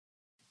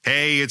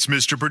Hey, it's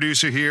Mr.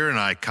 Producer here, and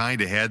I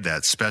kind of had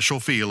that special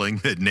feeling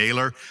that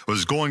Naylor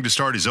was going to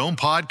start his own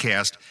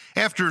podcast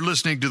after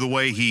listening to the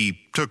way he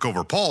took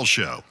over Paul's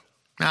show.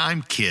 Now,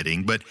 I'm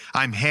kidding, but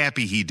I'm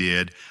happy he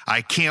did.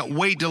 I can't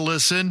wait to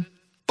listen.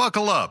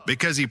 Buckle up,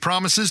 because he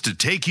promises to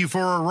take you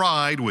for a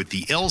ride with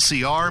the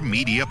LCR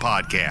Media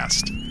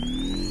Podcast.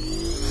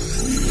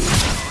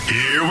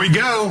 Here we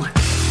go.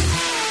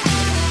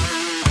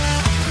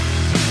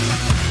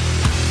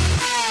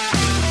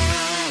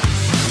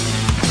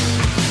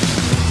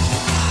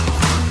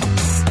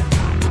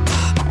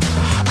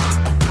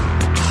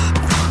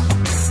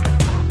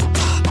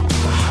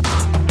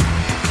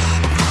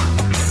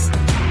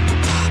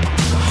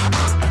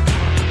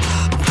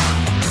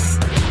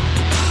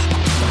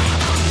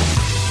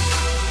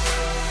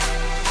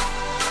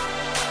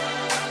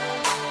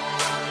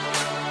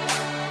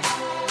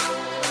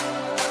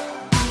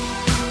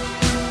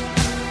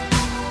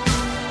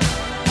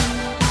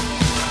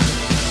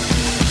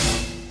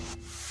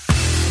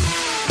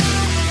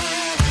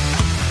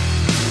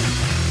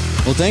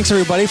 Well, thanks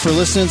everybody for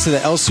listening to the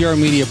LCR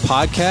Media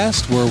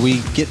Podcast, where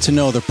we get to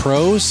know the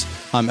pros.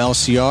 I'm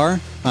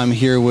LCR. I'm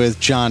here with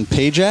John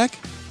Pajak.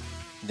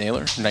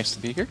 Naylor, nice to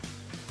be here.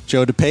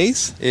 Joe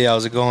DePace. Hey,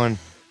 how's it going?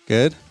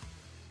 Good.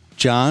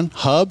 John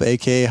Hub,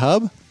 a.k.a.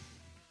 Hub.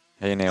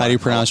 Hey, Naylor. How do you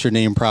pronounce your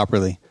name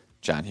properly?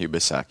 John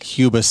Hubasek.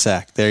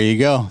 Hubasek. There you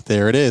go.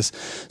 There it is.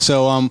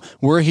 So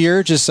we're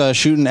here just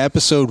shooting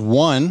episode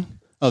 1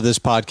 of this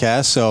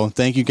podcast. So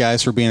thank you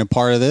guys for being a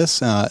part of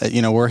this.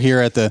 We're here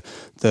at the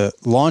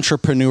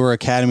Launchpreneur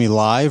Academy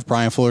Live,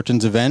 Brian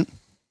Fullerton's event.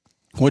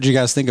 What did you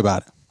guys think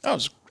about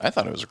it? I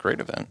thought it was a great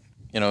event.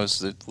 You know, it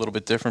was a little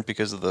bit different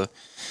because of the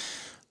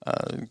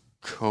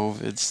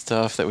COVID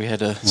stuff that we had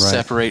to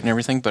separate and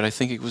everything, but I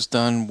think it was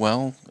done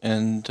well,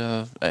 and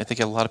I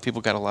think a lot of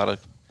people got a lot of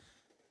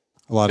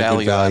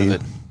value out of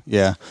it.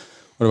 Yeah.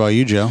 What about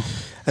you, Joe?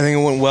 I think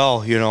it went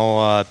well. You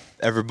know,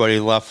 everybody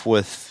left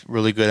with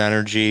really good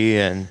energy,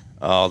 and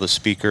all the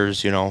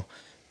speakers,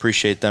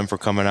 appreciate them for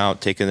coming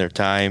out, taking their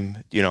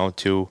time,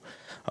 to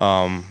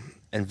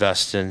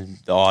invest in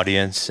the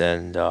audience.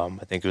 And I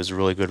think it was a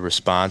really good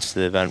response to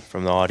the event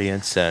from the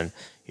audience, and,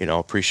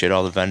 appreciate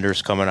all the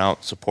vendors coming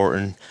out,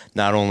 supporting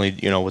not only,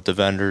 with the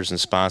vendors and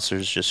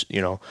sponsors, just,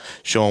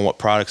 showing what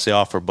products they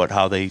offer, but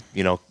how they,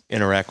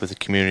 interact with the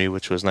community,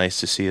 which was nice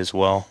to see as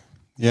well.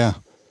 Yeah.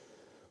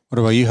 What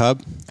about you,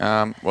 Hub?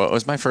 Well, it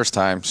was my first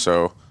time,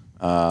 so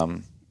a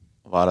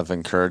lot of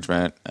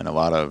encouragement and a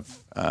lot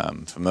of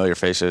familiar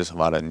faces, a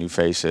lot of new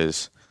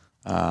faces,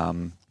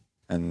 and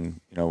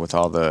with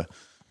all the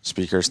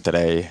speakers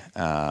today,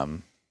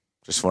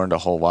 just learned a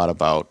whole lot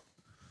about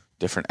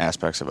different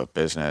aspects of a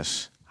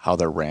business, how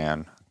they're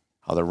ran,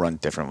 how they're run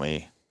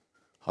differently,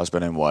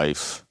 husband and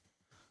wife,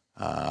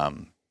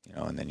 and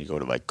then you go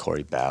to like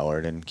Corey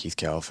Ballard and Keith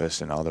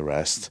Kalfas and all the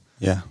rest.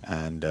 Yeah,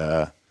 and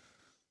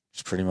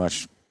just pretty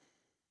much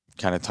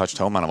kind of touched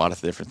home on a lot of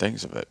the different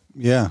things of it.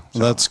 Yeah,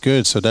 well, that's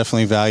good. So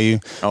definitely value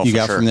you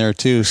got from there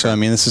too. So, I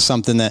mean, this is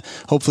something that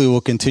hopefully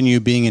will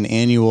continue being an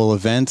annual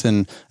event.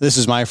 And this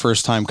is my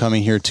first time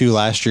coming here too.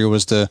 Last year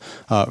was the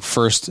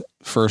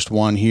first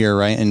one here,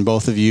 right? And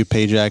both of you,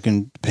 Pajak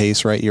and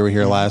Pace, right? You were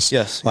here last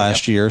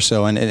year.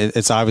 So, and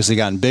it's obviously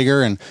gotten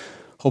bigger and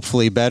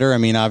hopefully better. I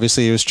mean,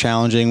 obviously it was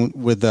challenging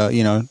with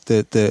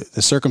the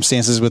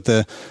circumstances with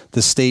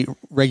the state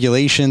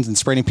regulations and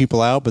spreading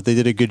people out, but they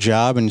did a good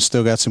job and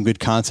still got some good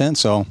content.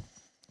 So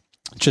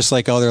just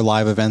like other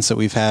live events that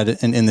we've had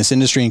in this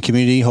industry and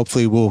community,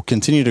 hopefully we'll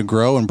continue to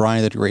grow, and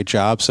Brian did a great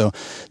job. So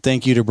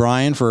thank you to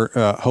Brian for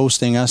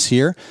hosting us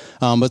here.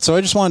 But so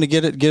I just wanted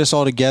to get us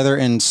all together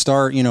and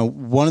start,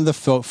 one of the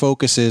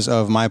focuses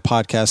of my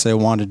podcast that I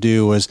wanted to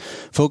do was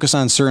focus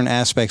on certain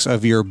aspects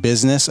of your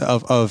business,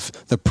 of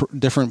the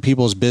different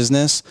people's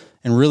business,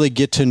 and really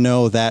get to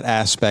know that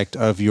aspect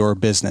of your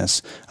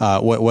business,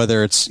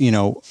 whether it's,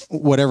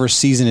 whatever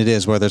season it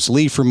is, whether it's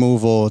leaf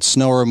removal, it's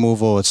snow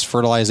removal, it's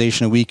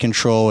fertilization and weed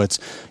control, it's,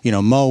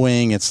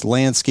 mowing, it's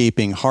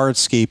landscaping,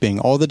 hardscaping,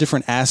 all the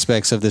different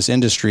aspects of this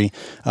industry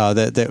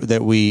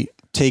that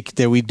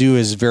we do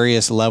as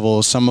various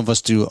levels. Some of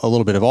us do a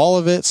little bit of all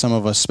of it. Some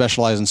of us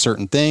specialize in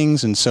certain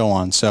things and so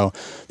on. So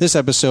this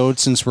episode,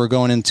 since we're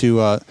going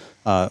into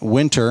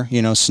winter,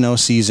 snow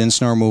season,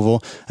 snow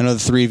removal, I know the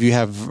three of you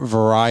have a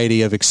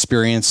variety of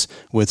experience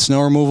with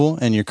snow removal,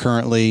 and you're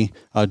currently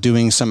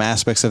doing some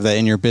aspects of that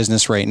in your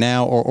business right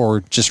now,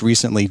 or just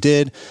recently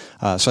did.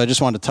 So I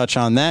just wanted to touch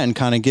on that and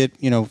kind of get,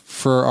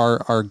 for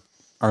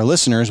our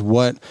listeners,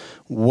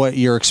 what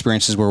your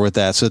experiences were with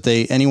that, so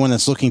that anyone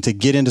that's looking to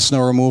get into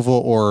snow removal,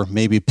 or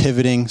maybe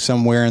pivoting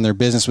somewhere in their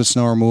business with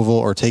snow removal,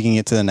 or taking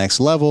it to the next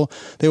level,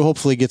 they will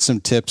hopefully get some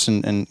tips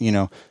and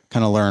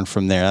kind of learn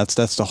from there.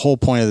 That's the whole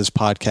point of this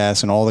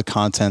podcast and all the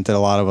content that a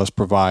lot of us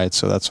provide.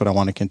 So that's what I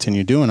want to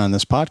continue doing on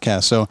this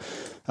podcast. So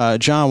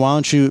John,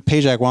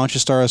 Pajak, why don't you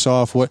start us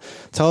off?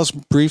 Tell us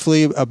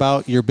briefly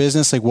about your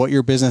business, like what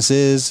your business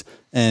is,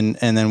 and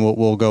then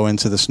we'll go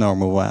into the snow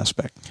removal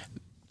aspect.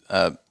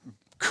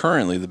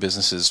 Currently, the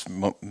business is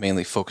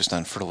mainly focused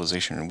on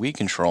fertilization and weed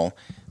control,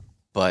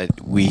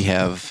 but we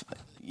have,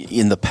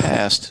 in the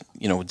past,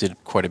 did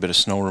quite a bit of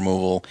snow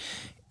removal,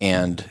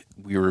 and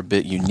we were a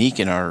bit unique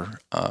in our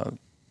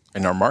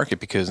market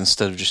because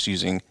instead of just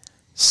using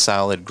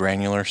solid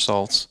granular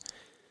salts,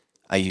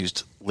 I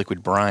used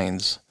liquid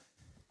brines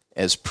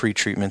as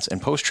pre-treatments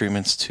and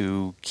post-treatments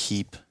to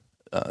keep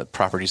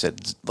properties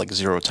at like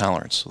zero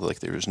tolerance. So like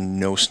there was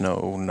no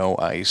snow, no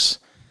ice,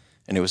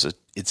 and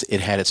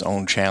it had its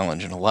own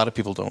challenge. And a lot of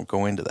people don't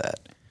go into that.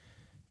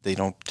 They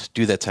don't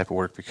do that type of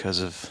work because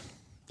of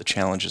the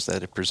challenges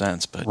that it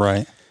presents. But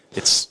right.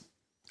 It's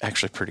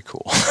actually pretty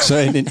cool. So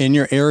in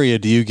your area,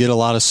 do you get a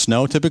lot of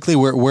snow typically?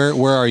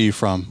 Where are you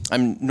from?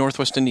 I'm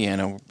Northwest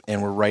Indiana,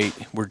 and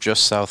we're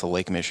just south of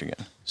Lake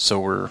Michigan. So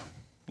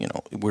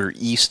we're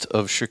east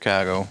of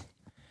Chicago.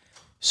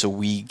 So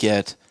we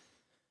get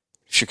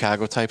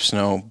Chicago type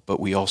snow, but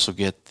we also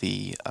get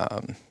the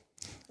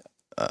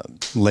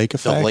lake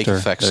effect. The lake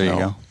effect there snow. You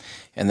go.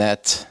 And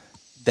that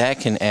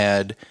can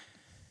add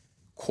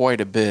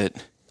quite a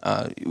bit.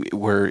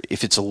 Where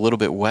if it's a little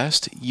bit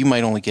west, you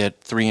might only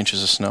get 3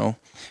 inches of snow,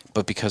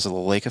 but because of the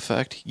lake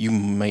effect, you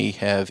may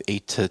have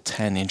 8 to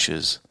 10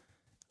 inches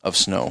of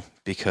snow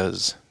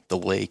because the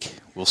lake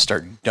will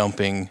start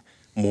dumping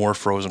more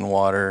frozen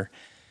water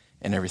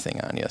and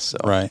everything on you. So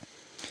right,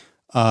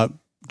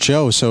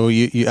 Joe. So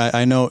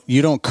I know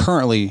you don't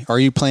currently. Are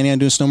you planning on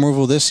doing snow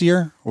removal this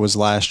year, or was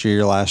last year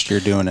your last year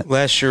doing it?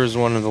 Last year was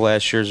one of the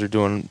last years we're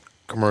doing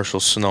commercial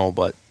snow,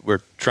 but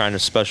we're trying to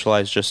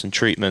specialize just in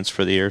treatments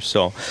for the year.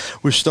 So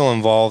we're still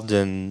involved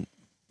in,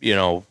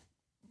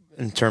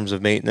 in terms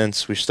of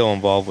maintenance, we're still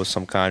involved with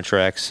some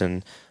contracts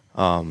and,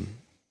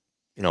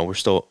 we're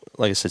still,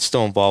 like I said,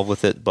 still involved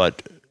with it,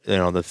 but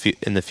in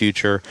the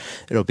future,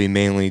 it'll be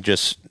mainly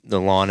just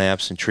the lawn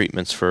apps and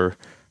treatments for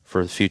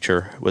the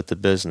future with the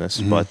business.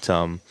 Mm-hmm.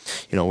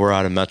 But, we're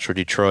out of Metro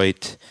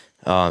Detroit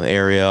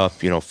area,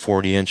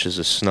 40 inches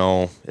of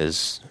snow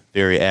is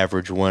very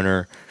average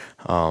winter.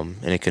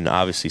 And it can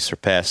obviously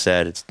surpass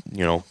that. It's,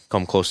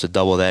 come close to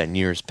double that in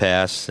years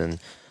past. And,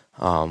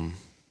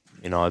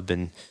 I've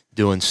been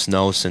doing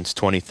snow since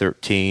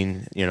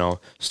 2013,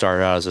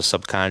 started out as a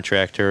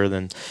subcontractor,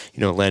 then,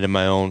 landed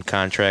my own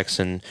contracts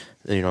in,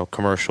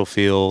 commercial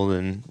field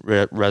and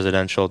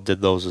residential,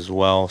 did those as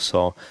well.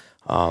 So,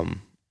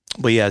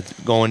 but yeah,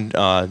 going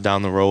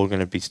down the road, going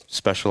to be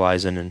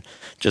specializing in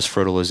just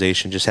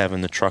fertilization, just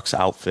having the trucks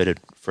outfitted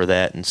for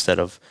that instead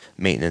of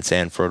maintenance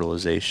and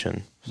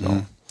fertilization. So. Mm-hmm.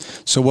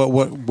 So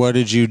what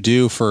did you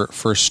do for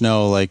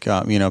snow? Like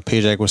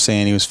Pajak was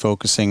saying, he was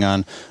focusing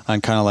on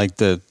kind of like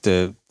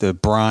the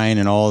brine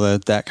and all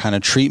that kind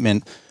of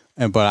treatment.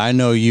 But I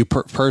know you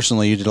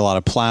personally, you did a lot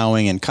of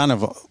plowing and kind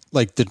of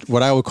like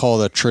what I would call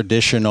the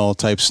traditional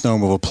type snow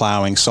removal,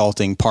 plowing,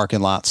 salting, parking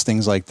lots,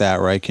 things like that,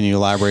 right? Can you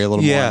elaborate a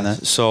little more on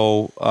that?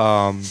 So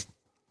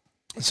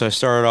I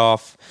started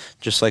off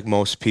just like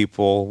most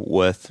people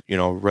with,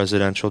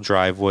 residential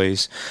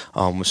driveways,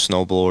 with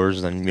snow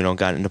blowers, and,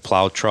 got into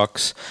plow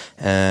trucks.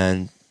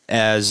 And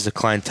as the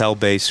clientele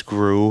base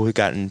grew, we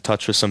got in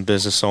touch with some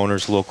business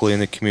owners locally in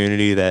the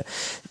community that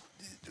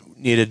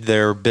needed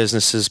their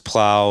businesses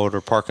plowed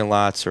or parking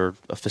lots or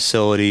a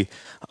facility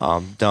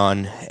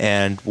done.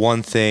 And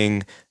one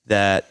thing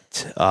that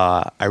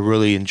I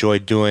really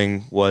enjoyed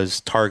doing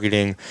was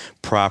targeting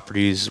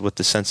properties with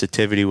the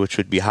sensitivity, which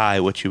would be high,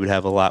 which you would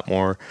have a lot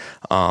more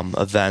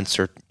events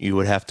or you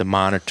would have to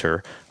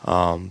monitor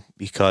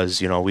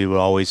because, we would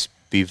always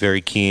be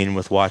very keen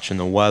with watching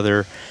the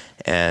weather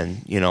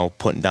and,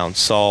 putting down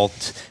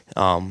salt,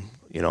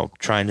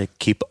 trying to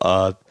keep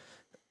a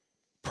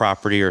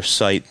property or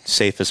site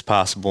safe as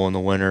possible in the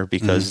winter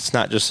because it's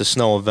not just a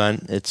snow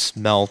event, it's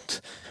melt,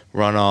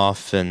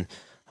 runoff. And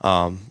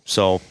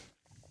so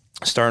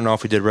starting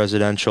off, we did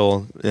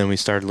residential, then we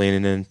started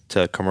leaning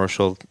into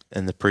commercial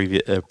in the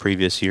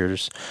previous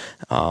years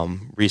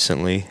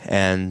recently.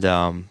 And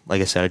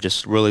like I said, I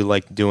just really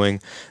liked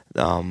doing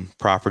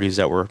properties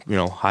that were,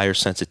 higher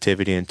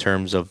sensitivity in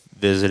terms of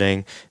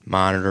visiting,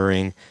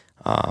 monitoring,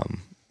 and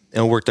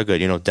it worked out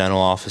good. Dental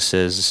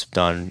offices,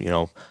 done,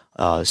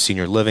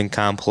 senior living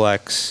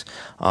complex,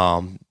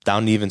 down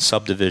to even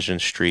subdivision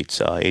streets,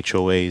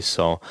 HOAs.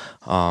 So,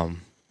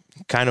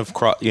 kind of,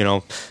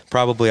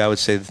 probably I would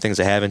say the things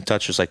I haven't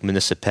touched is like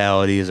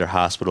municipalities or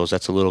hospitals.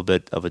 That's a little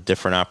bit of a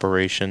different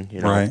operation,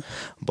 Right.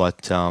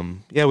 But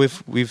yeah,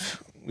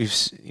 we've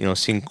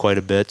seen quite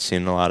a bit,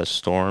 seen a lot of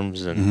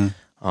storms, and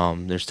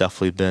there's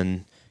definitely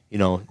been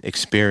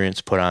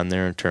experience put on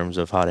there in terms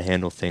of how to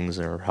handle things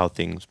or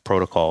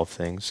protocol of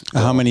things.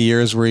 How many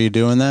years were you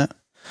doing that?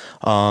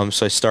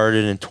 So I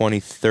started in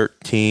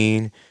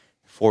 2013,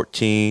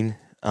 14.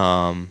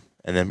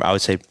 And then I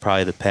would say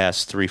probably the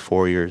past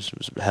 3-4 years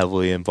was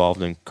heavily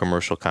involved in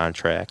commercial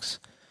contracts.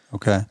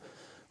 Okay.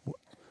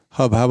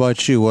 Hub, how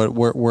about you?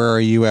 Where are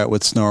you at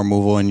with snow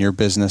removal in your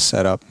business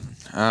setup?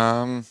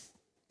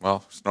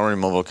 Well, snow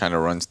removal kind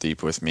of runs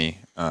deep with me.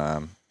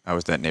 I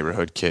was that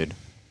neighborhood kid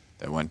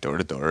that went door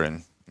to door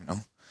and,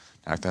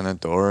 knocked on the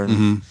door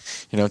and,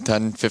 $10,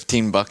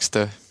 $15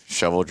 to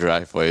shovel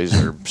driveways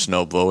or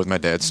snow blow with my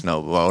dad's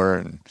snow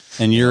blower.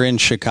 And you're in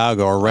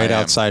Chicago, or right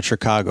outside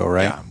Chicago,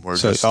 right? Yeah,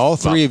 so all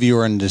three of you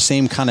are in the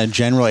same kind of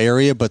general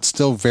area, but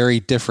still very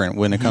different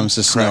when it comes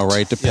to snow,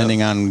 right?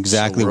 Depending on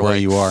exactly where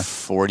you are.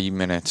 40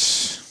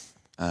 minutes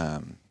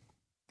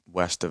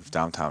west of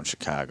downtown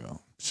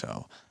Chicago.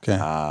 So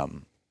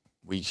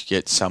we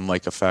get some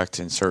lake effect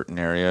in certain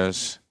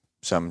areas.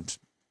 Some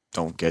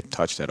don't get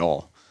touched at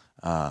all.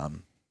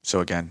 So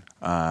again,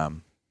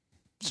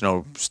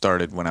 snow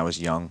started when I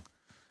was young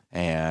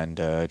and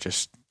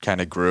just kind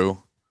of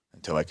grew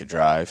until I could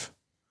drive.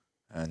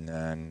 And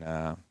then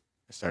I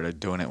started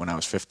doing it when I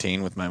was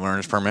 15 with my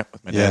learner's permit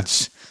with my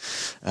dad's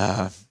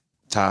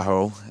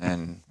Tahoe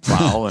and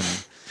plow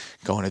and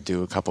going to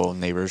do a couple of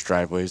neighbors'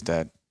 driveways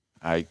that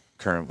I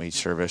currently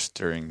service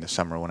during the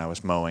summer when I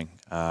was mowing.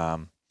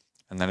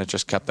 And then it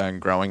just kept on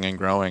growing and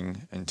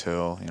growing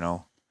until,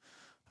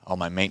 all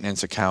my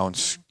maintenance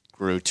accounts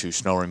grew to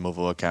snow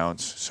removal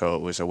accounts. So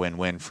it was a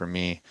win-win for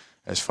me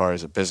as far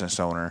as a business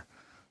owner.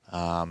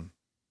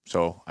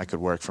 So I could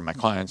work for my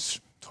clients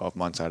 12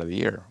 months out of the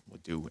year.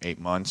 We'd do 8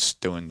 months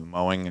doing the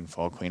mowing and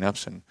fall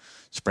cleanups and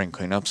spring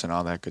cleanups and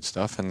all that good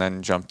stuff, and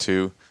then jump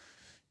to,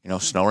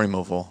 snow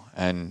removal.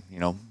 And,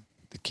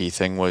 the key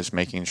thing was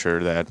making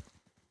sure that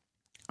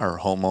our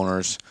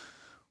homeowners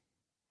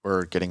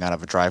were getting out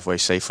of a driveway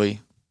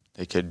safely.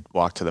 They could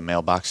walk to the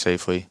mailbox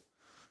safely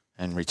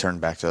and return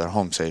back to their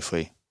home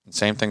safely. And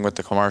same thing with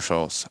the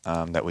commercials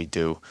that we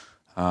do.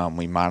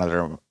 We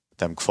monitor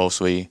them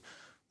closely.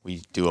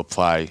 We do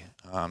apply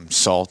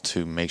salt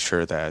to make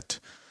sure that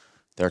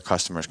their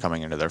customers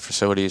coming into their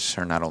facilities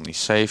are not only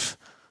safe,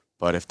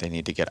 but if they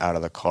need to get out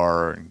of the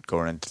car and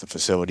go into the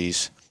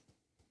facilities,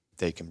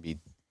 they can be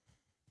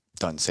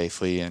done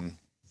safely and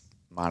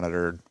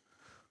monitored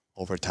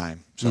over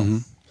time.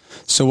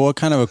 So what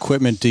kind of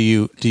equipment do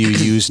you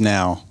use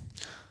now?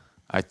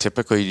 I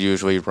typically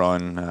usually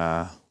run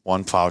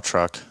one plow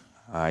truck.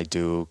 I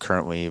do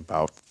currently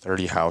about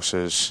 30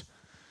 houses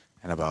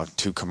and about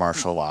 2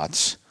 commercial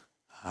lots.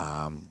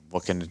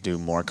 Looking to do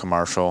more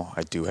commercial.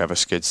 I do have a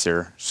skid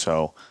steer,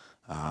 so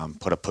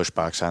put a push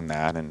box on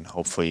that and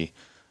hopefully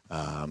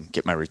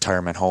get my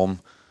retirement home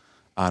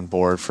on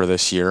board for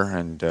this year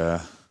and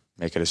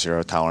make it a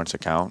zero tolerance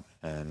account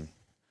and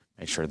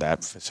make sure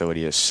that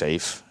facility is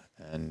safe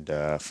and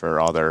for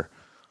all their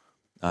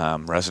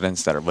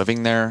residents that are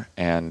living there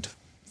and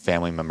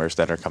family members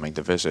that are coming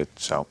to visit.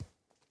 So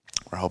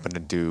we're hoping to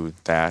do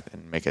that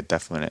and make a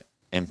definite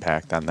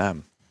impact on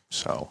them.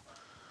 So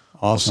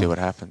awesome. We'll see what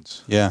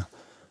happens. Yeah.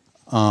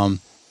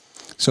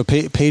 So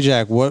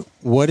Pajak,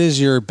 what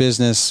is your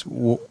business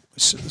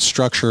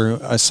structure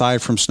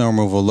aside from snow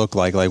removal look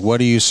like? Like, what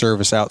do you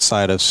service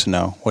outside of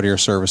snow? What are your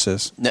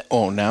services?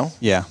 Now?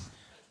 Yeah.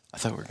 I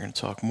thought we were going to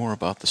talk more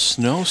about the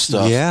snow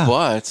stuff. Yeah.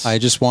 But I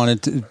just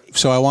wanted to.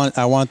 So I want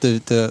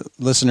the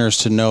listeners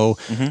to know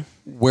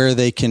where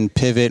they can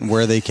pivot and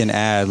where they can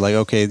add. Like,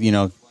 okay,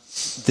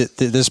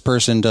 this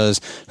person does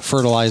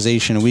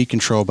fertilization, weed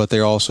control, but they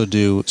also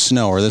do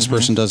snow. Or this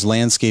person does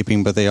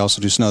landscaping, but they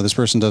also do snow. This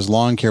person does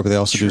lawn care, but they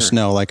also do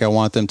snow. Like, I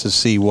want them to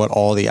see what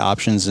all the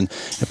options and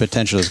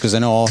potential is, because I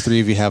know all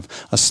three of you have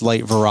a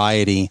slight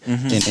variety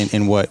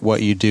in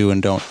what you do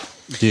and don't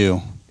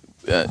do.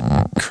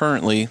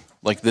 Currently,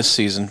 like this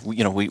season,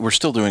 we're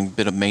still doing a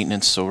bit of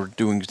maintenance, so we're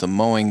doing the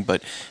mowing,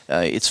 but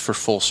it's for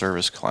full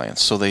service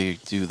clients. So they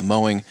do the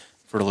mowing,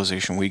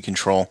 fertilization, weed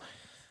control,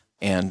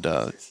 and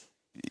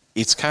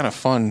it's kind of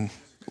fun.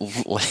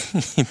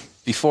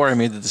 Before I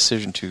made the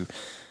decision to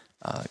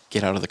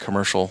get out of the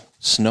commercial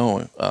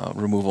snow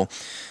removal,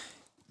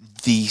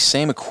 the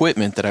same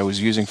equipment that I was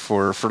using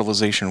for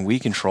fertilization and weed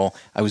control,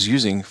 I was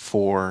using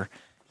for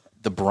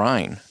the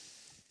brine,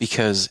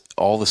 because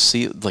all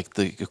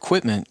the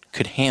equipment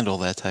could handle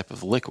that type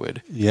of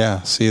liquid.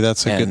 Yeah, see,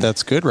 that's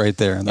good right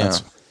there.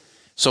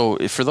 So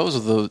for those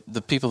of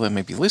the people that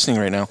may be listening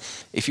right now,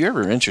 if you're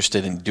ever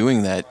interested in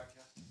doing that,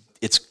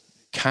 it's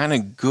kind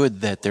of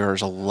good that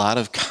there's a lot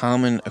of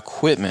common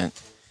equipment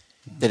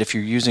that if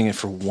you're using it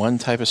for one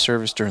type of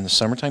service during the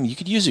summertime, you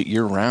could use it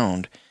year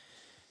round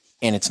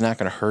and it's not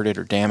going to hurt it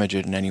or damage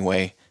it in any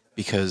way,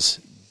 because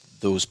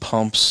those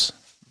pumps,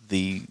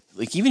 even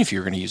if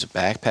you're going to use a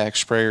backpack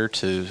sprayer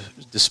to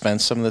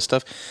dispense some of this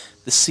stuff,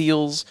 the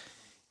seals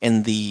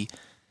and the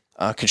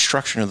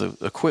construction of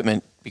the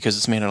equipment, because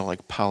it's made out of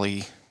like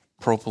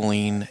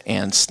polypropylene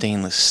and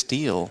stainless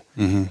steel,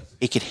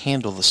 it could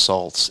handle the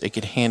salts. It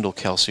could handle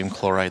calcium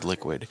chloride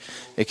liquid.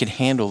 It could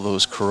handle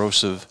those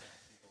corrosive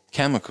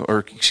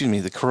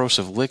the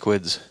corrosive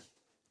liquids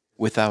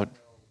without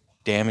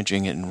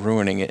damaging it and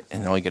ruining it.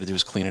 And all you got to do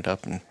is clean it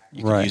up, and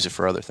you can use it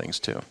for other things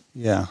too.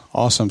 Yeah,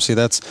 awesome. See,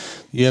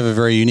 you have a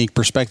very unique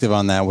perspective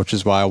on that, which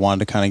is why I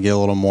wanted to kind of get a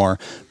little more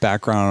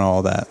background on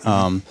all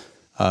that.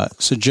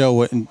 So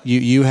Joe,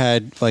 you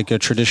had like a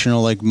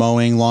traditional like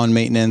mowing, lawn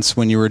maintenance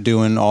when you were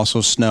doing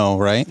also snow,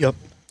 right? Yep.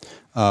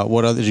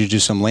 What other, did you do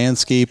some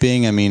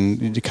landscaping? I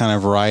mean, kind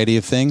of variety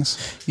of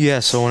things? Yeah,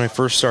 so when I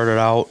first started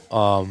out,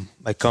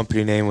 my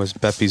company name was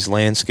Beppy's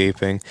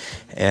Landscaping,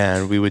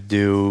 and we would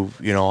do,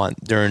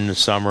 during the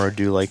summer,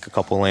 do like a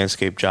couple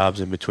landscape jobs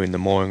in between the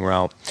mowing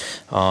route.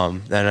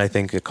 Then I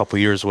think a couple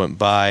years went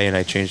by, and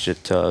I changed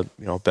it to,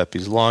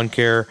 Beppy's Lawn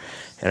Care,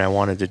 and I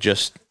wanted to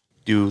just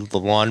do the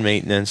lawn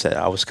maintenance.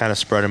 I was kind of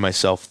spreading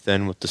myself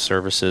thin with the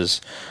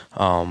services.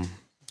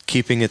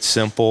 Keeping it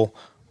simple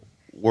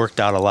worked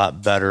out a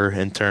lot better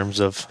in terms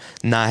of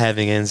not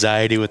having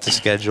anxiety with the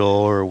schedule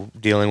or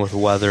dealing with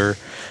weather.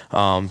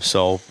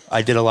 So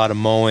I did a lot of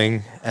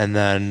mowing, and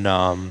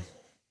then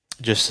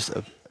just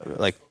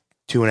like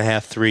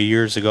 2.5, 3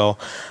 years ago,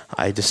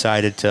 I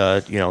decided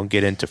to,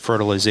 get into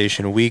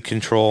fertilization and weed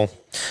control.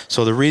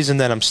 So the reason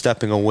that I'm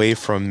stepping away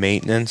from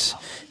maintenance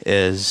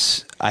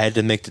is I had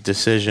to make the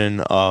decision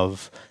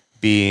of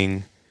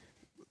being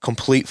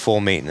complete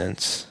full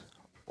maintenance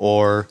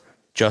or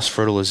just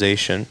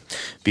fertilization,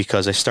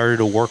 because I started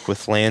to work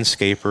with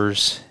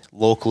landscapers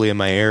locally in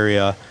my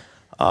area.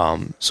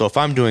 So if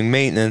I'm doing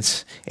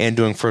maintenance and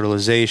doing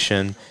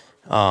fertilization,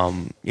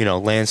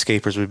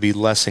 landscapers would be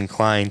less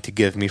inclined to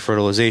give me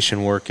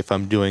fertilization work if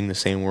I'm doing the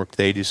same work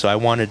they do. So I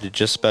wanted to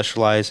just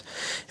specialize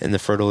in the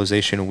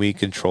fertilization and weed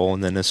control.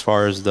 And then as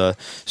far as the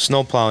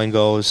snow plowing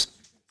goes,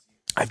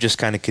 I've just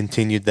kind of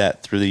continued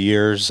that through the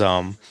years.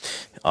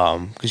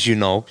 Because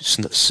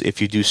if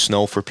you do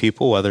snow for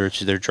people, whether it's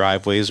their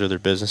driveways or their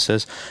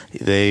businesses,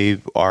 they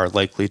are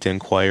likely to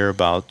inquire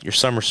about your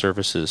summer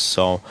services.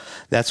 So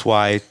that's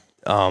why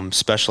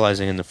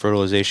specializing in the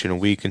fertilization and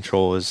weed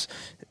control is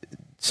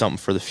something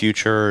for the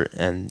future.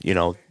 And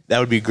that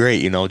would be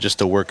great, just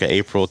to work at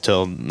April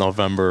till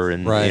November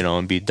and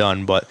and be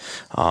done. But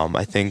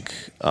I think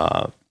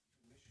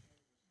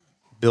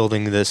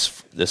building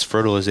this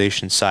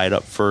fertilization side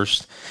up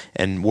first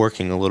and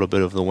working a little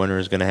bit of the winter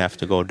is going to have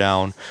to go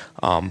down.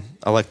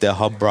 I like that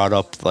Hub brought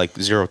up like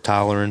zero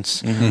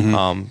tolerance.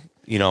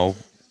 Mm-hmm.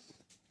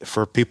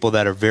 For people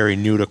that are very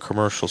new to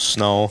commercial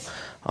snow,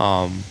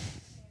 I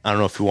don't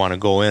know if you want to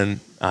go in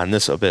on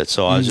this a bit.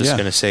 So I was just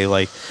going to say,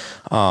 like,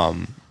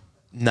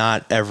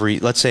 not every,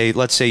 let's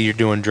say you're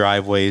doing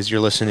driveways, you're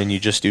listening, you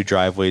just do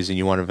driveways and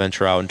you want to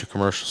venture out into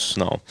commercial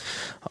snow.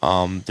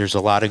 There's a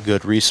lot of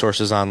good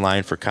resources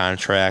online for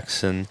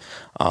contracts, and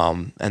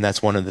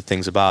that's one of the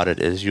things about it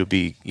is you'll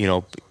be,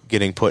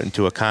 getting put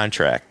into a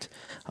contract,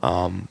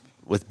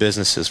 with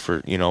businesses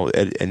for,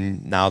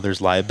 and now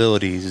there's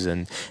liabilities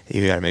and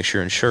you got to make sure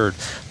you're insured.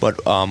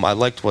 But I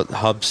liked what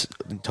Hubs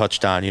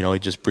touched on, he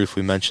just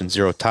briefly mentioned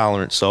zero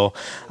tolerance. So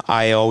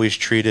I always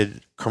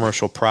treated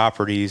commercial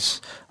properties,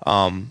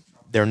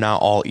 they're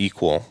not all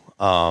equal.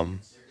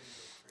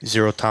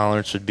 Zero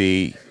tolerance would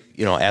be,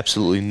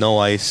 absolutely no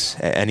ice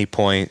at any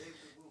point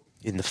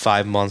in the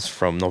 5 months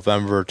from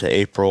November to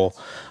April.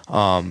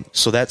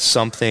 So that's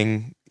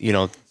something,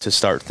 to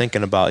start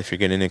thinking about if you're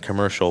getting into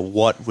commercial.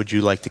 What would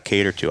you like to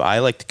cater to? I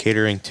like to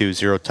catering to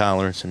zero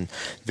tolerance and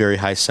very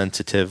high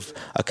sensitive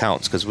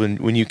accounts, because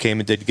when you came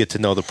and did get to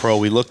know the pro,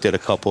 we looked at a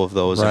couple of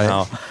those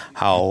and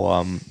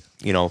how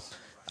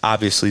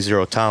obviously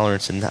zero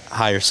tolerance and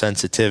higher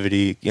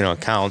sensitivity,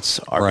 accounts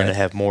are going to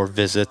have more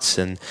visits,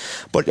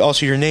 but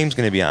also your name's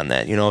going to be on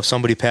that. If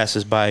somebody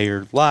passes by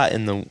your lot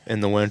in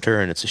the winter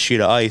and it's a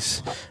sheet of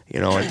ice,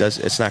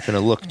 it's not going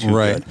to look too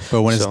good.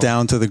 But when it's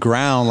down to the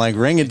ground, like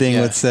Ring-a-Ding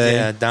would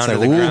say, down to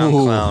the ground,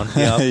 clown.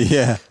 Yep.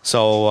 Yeah.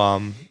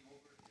 So,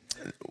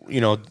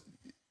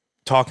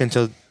 talking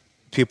to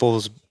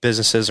people's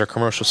businesses or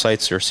commercial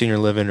sites or senior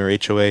living or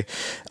HOA,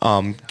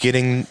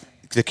 getting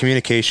the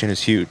communication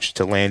is huge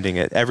to landing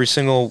it. Every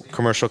single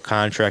commercial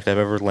contract I've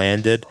ever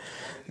landed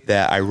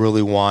that I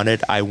really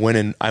wanted, I went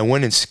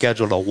and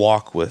scheduled a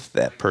walk with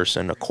that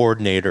person, a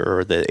coordinator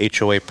or the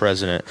HOA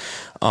president,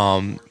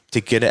 to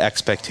get an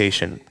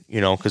expectation.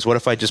 Because what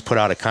if I just put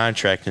out a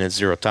contract and it's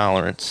zero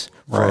tolerance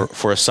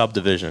for a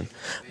subdivision?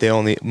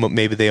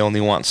 Maybe they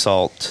only want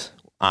salt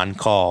on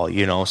call.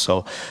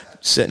 So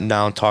sitting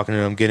down, talking to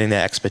them, getting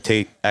that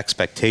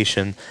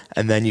expectation,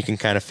 and then you can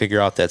kind of figure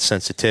out that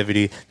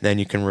sensitivity. Then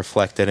you can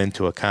reflect that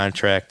into a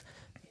contract,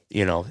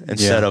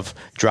 instead of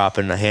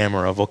dropping the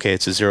hammer of, okay,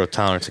 it's a zero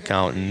tolerance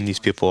account, and these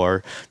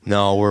people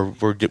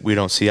we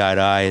don't see eye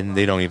to eye, and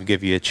they don't even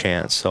give you a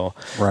chance. So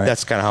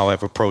that's kind of how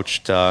I've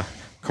approached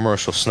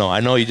commercial snow. I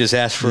know you just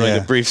asked for like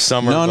a brief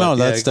summary. No,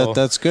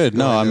 that's good.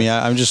 No, I mean,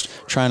 I'm just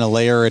trying to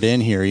layer it in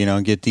here,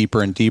 and get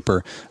deeper and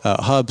deeper.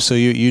 Hub, so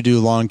you do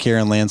lawn care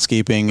and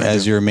landscaping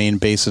as your main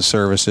base of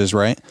services,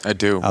 right? I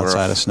do.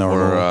 Outside of snow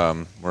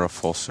removal. We're a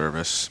full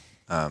service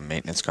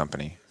maintenance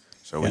company.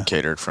 So we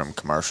catered from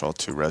commercial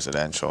to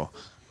residential.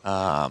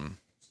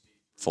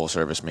 Full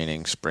service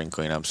meaning spring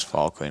cleanups,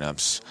 fall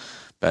cleanups,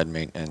 bed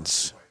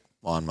maintenance,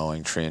 lawn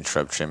mowing, tree and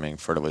shrub trimming,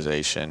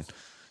 fertilization,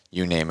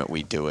 you name it,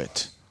 we do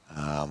it.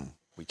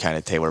 We kind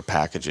of tailor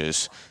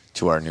packages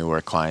to our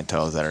newer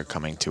clientele that are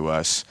coming to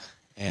us,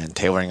 and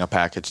tailoring a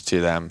package to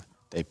them.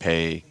 They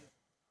pay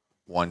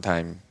once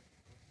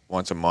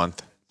a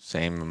month,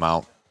 same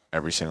amount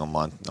every single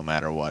month, no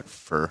matter what,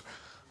 for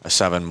a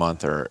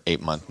 7-month or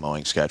 8-month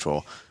mowing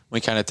schedule.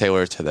 We kind of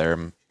tailor it to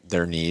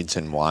their needs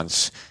and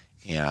wants,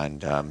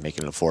 and make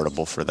it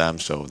affordable for them,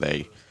 so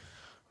they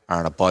are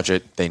on a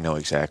budget. They know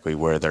exactly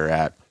where they're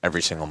at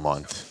every single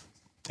month.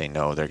 They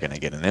know they're going to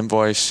get an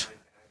invoice.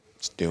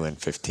 It's due in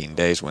 15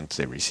 days once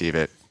they receive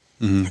it,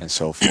 and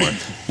so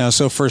forth. Now,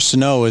 so for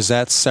snow, is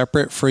that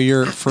separate for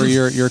your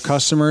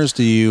customers?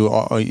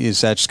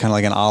 Is that just kind of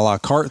like an a la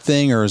carte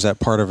thing, or is that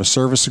part of a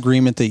service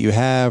agreement that you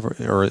have,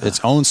 or its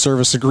own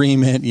service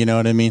agreement? You know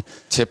what I mean?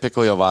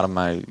 Typically, a lot of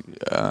my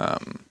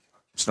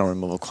snow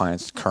removal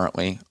clients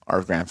currently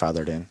are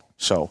grandfathered in.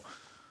 So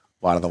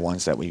a lot of the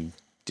ones that we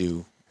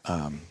do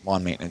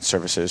lawn maintenance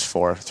services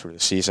for through the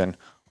season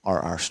are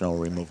our snow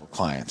removal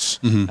clients.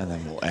 And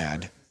then we'll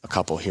add a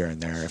couple here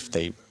and there if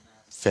they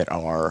fit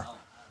our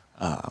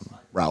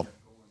route.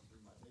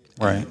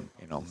 Right. And,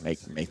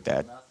 make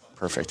that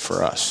perfect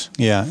for us.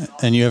 Yeah.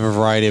 And you have a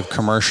variety of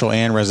commercial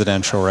and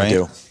residential,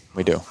 right?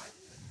 We do.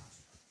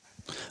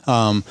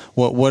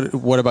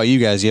 What about you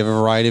guys? You have a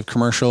variety of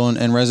commercial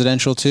and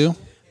residential too?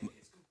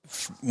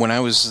 When I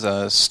was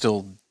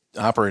still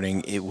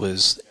operating, it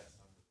was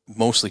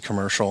mostly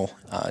commercial,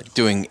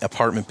 doing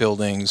apartment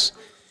buildings,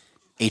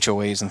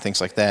 HOAs and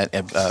things like that,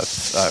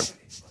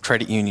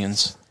 credit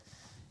unions.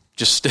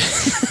 Just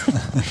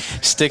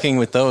sticking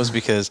with those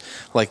because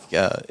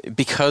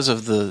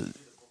of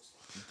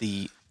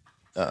the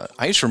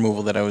ice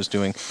removal that I was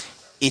doing,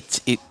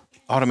 it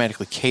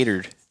automatically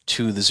catered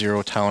to the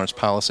zero tolerance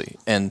policy.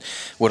 And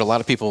what a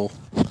lot of people,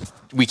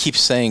 we keep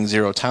saying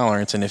zero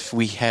tolerance, and if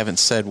we haven't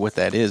said what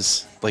that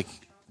is, like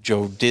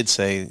Joe did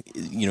say,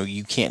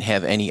 you can't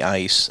have any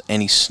ice,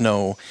 any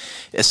snow.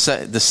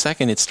 The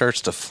second it starts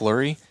to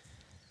flurry,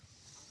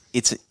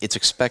 it's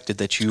expected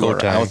that you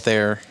are out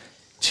there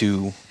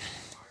to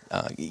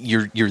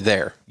you're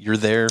there. You're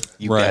there.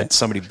 You've got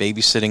somebody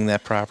babysitting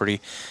that property,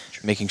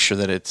 making sure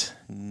that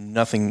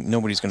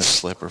nobody's going to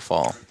slip or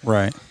fall.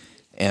 Right.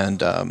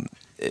 And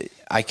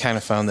I kind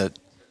of found that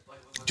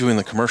doing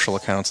the commercial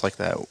accounts like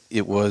that,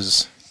 you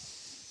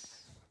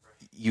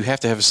have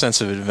to have a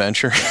sense of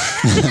adventure.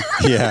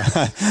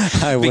 Yeah,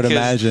 I would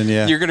imagine.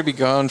 Yeah, you're going to be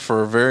gone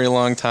for a very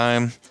long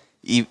time.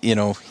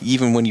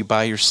 Even when you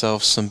buy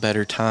yourself some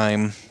better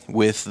time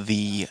with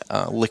the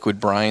liquid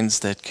brines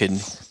that can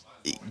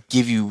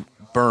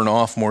burn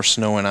off more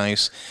snow and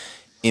ice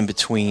in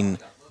between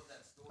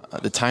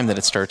the time that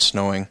it starts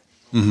snowing,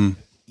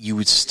 you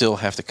would still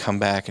have to come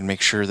back and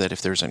make sure that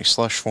if there's any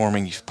slush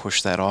forming, you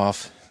push that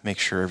off, make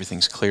sure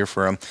everything's clear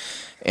for them.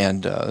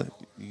 And,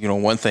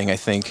 one thing I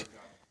think,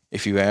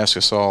 if you ask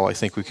us all, I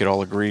think we could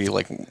all agree,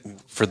 like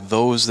for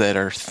those that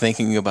are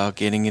thinking about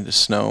getting into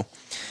snow,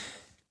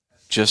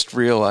 just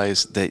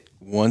realize that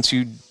once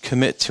you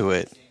commit to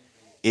it,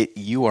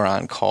 you are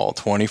on call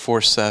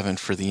 24/7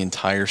 for the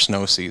entire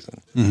snow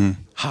season.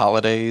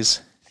 Holidays,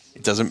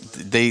 it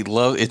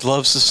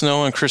loves to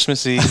snow on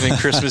Christmas Eve and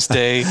Christmas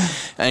Day,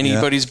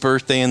 anybody's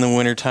birthday in the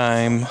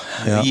wintertime,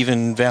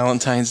 even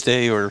Valentine's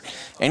Day or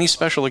any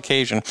special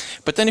occasion.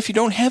 But then if you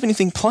don't have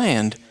anything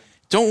planned,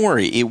 don't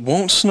worry, it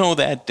won't snow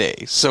that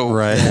day. So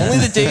only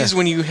the days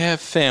when you have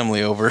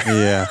family over.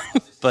 Yeah.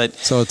 But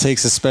so it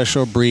takes a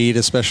special breed,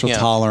 a special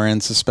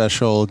tolerance, a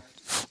special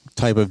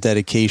type of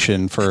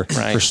dedication for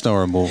snow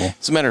removal.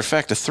 As a matter of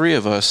fact, the three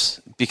of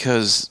us,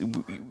 because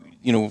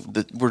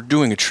we're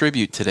doing a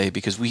tribute today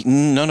because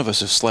none of us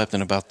have slept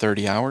in about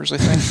 30 hours, I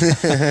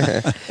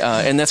think.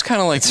 And that's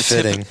kind of like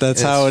fitting.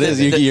 That's how it is.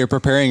 You're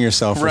preparing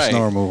yourself for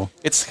snow removal.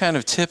 It's kind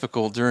of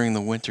typical during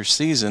the winter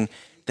season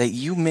that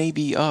you may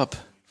be up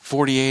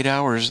 48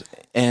 hours.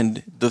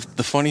 And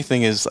the funny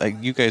thing is,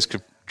 you guys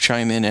could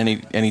chime in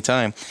any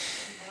time.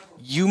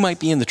 You might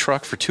be in the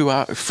truck for 2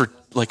 hours, for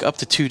like up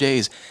to 2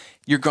 days.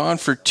 You're gone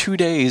for 2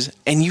 days,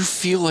 and you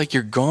feel like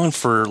you're gone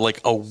for like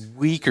a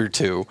week or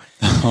two.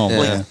 Oh,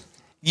 man.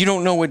 You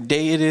don't know what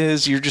day it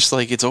is. You're just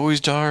like, it's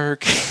always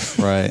dark.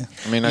 Right.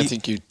 I mean, I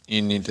think you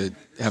need to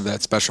have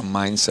that special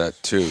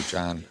mindset too,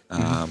 John.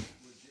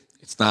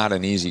 It's not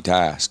an easy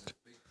task.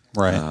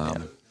 Right.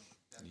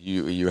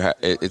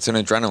 It's an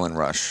adrenaline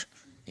rush,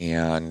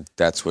 and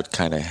that's what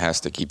kind of has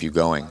to keep you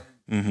going.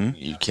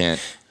 You can't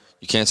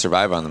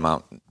survive on the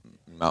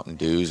Mountain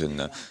Dews and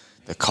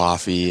the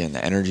coffee and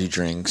the energy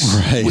drinks.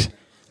 Right.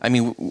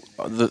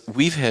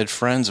 We've had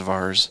friends of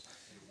ours.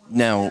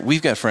 Now,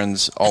 we've got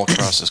friends all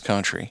across this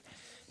country,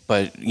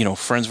 but,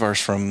 friends of ours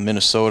from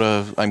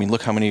Minnesota,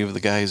 look how many of the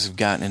guys have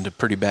gotten into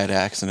pretty bad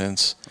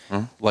accidents.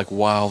 Like,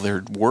 while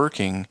they're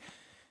working,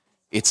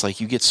 it's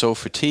like you get so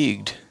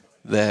fatigued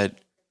that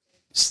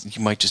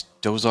you might just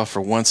doze off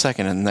for 1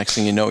 second, and the next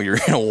thing you know, you're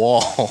in a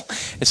wall.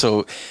 And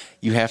so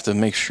you have to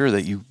make sure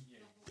that you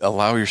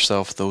allow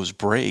yourself those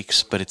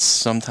breaks, but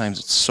sometimes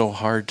it's so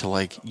hard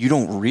to you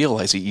don't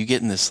realize it. You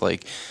get in this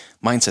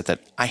mindset that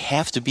I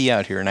have to be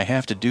out here and I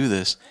have to do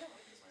this,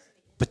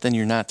 but then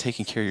you're not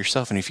taking care of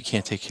yourself. And if you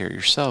can't take care of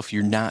yourself,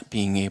 you're not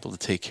being able to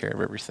take care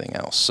of everything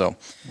else. So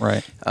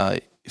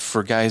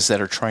for guys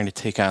that are trying to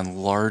take on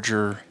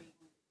larger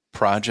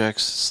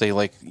projects, say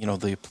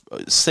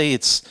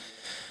it's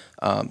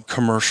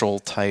commercial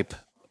type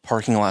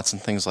parking lots and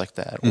things like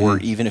that, or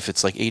even if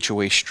it's like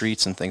HOA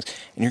streets and things,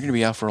 and you're going to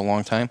be out for a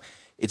long time,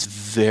 it's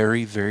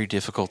very, very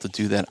difficult to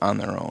do that on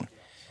their own.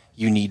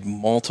 You need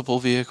multiple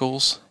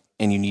vehicles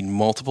and you need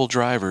multiple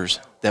drivers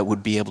that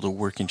would be able to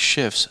work in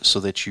shifts so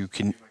that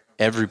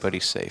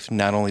everybody's safe,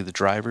 not only the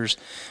drivers,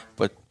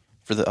 but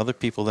for the other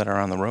people that are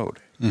on the road.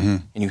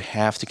 And you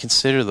have to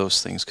consider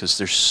those things because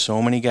there's so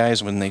many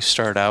guys when they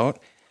start out,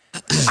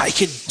 I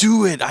could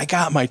do it. I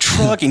got my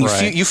truck, and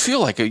you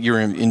feel like you're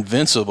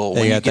invincible.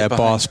 They when got you get that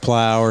boss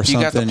plow or something.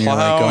 You got the you're like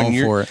plow,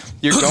 going for it.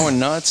 You're going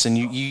nuts, and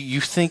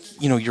you think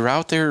you're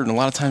out there, and a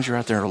lot of times you're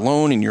out there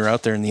alone, and you're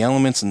out there in the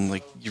elements, and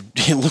like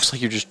it looks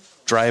like you're just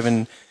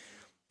driving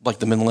like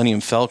the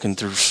Millennium Falcon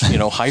through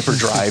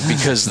hyperdrive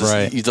because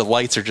the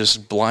lights are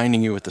just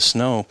blinding you with the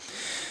snow,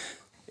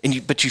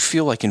 but you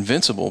feel like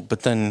invincible,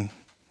 but then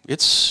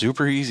it's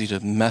super easy to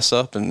mess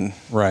up and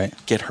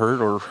get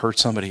hurt or hurt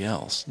somebody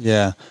else.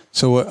 Yeah.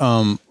 So,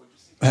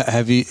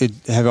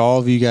 have all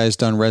of you guys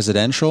done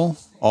residential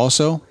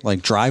also,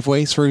 like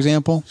driveways, for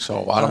example? So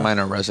a lot of mine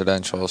are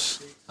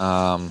residentials,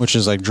 which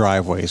is like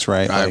driveways,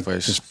 right?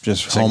 Driveways, like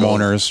just single,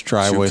 homeowners,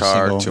 driveways,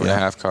 2-car, single,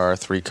 2.5-car,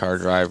 3-car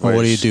driveways. Well,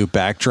 what do you do?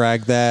 Back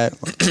drag that?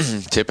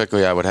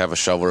 Typically, I would have a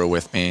shoveler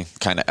with me,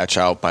 kind of etch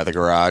out by the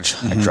garage.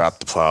 I drop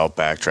the plow,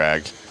 back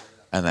drag,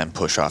 and then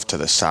push off to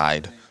the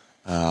side.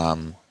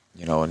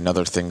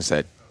 Another things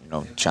that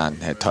John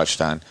had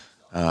touched on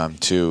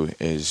too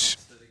is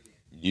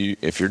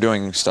if you're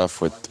doing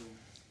stuff with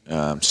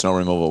snow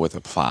removal with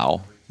a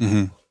plow,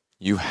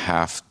 you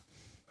have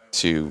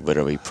to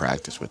literally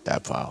practice with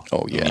that plow.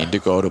 Oh yeah, you need to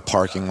go to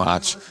parking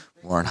lots,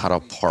 learn how to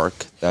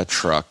park that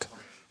truck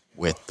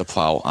with the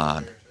plow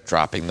on,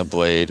 dropping the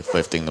blade,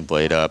 lifting the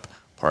blade up,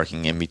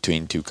 parking in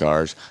between 2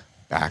 cars,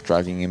 back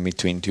driving in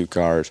between 2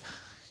 cars.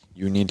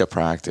 You need to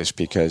practice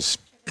because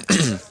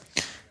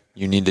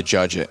you need to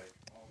judge it.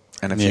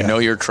 And if you know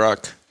your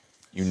truck,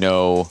 you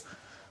know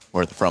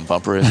where the front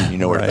bumper is, you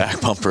know where the back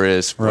bumper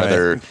is,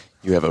 whether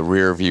you have a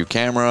rear view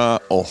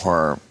camera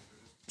or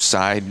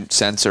side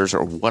sensors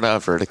or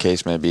whatever the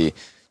case may be,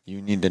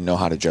 you need to know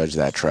how to judge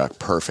that truck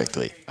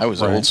perfectly. I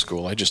was old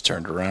school. I just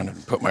turned around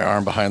and put my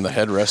arm behind the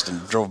headrest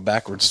and drove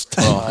backwards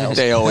 10 miles.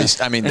 They always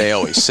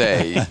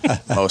say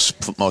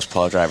most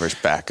plow drivers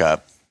back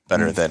up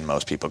better than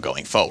most people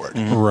going forward.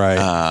 Right.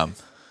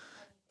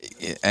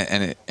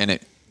 And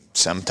it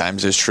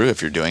sometimes is true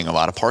if you're doing a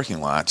lot of parking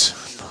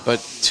lots.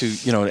 But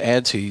to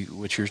add to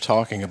what you're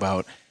talking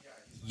about,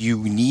 you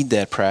need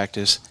that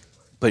practice.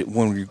 But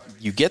when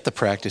you get the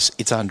practice,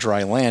 it's on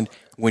dry land.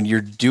 When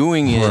you're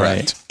doing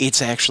it,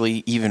 it's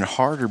actually even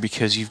harder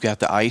because you've got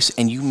the ice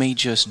and you may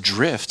just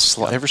drift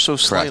ever so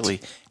slightly.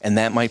 And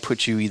that might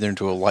put you either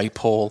into a light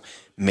pole.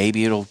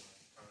 Maybe it'll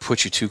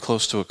put you too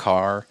close to a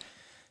car.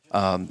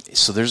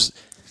 So there's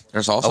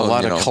also a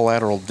lot of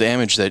collateral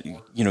damage that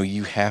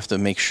you have to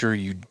make sure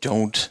you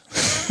don't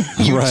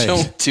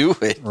don't do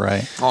it.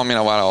 Right. Well,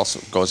 a lot also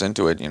goes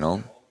into it.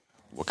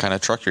 What kind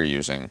of truck you're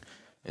using?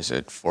 Is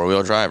it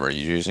 4-wheel drive? Are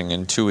you using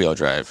in 2-wheel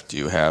drive? Do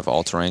you have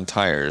all-terrain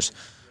tires?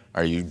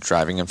 Are you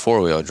driving in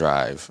 4-wheel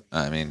drive?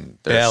 There's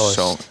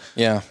ballast.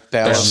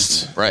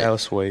 Ballast. Right.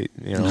 Ballast weight.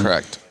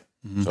 Correct.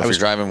 So if you're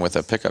driving with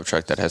a pickup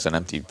truck that has an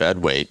empty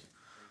bed weight,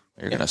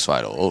 you're going to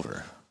slide all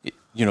over.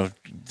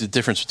 The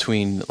difference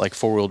between like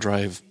 4-wheel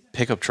drive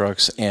pickup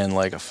trucks and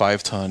like a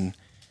 5-ton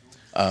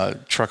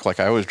truck like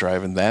I was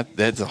driving,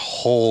 that's a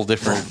whole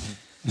different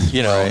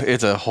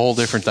it's a whole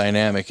different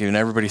dynamic, and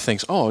everybody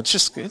thinks,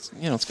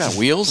 it's got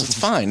wheels, it's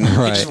fine.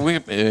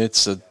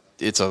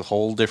 It's a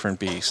whole different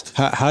beast.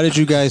 How did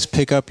you guys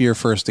pick up your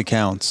first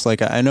accounts?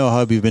 Like, I know,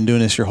 Hub, you've been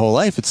doing this your whole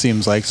life, it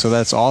seems like, so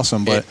that's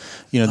awesome. But,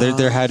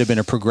 there had to have been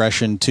a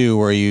progression, too,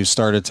 where you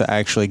started to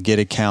actually get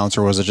accounts,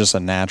 or was it just a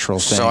natural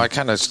thing? So I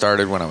kind of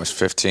started when I was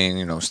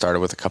 15, started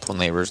with a couple of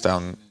neighbors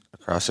down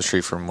across the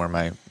street from where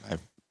my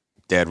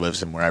dad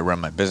lives and where I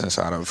run my business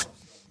out of.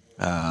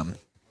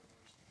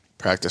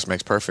 Practice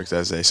makes perfect,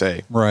 as they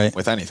say. Right.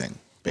 With anything.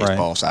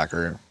 Baseball,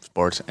 soccer,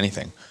 sports,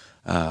 anything.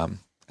 And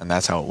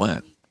that's how it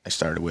went. I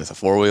started with a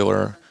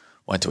 4-wheeler,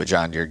 went to a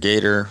John Deere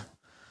Gator,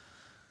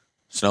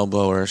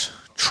 snowblowers,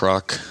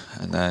 truck,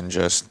 and then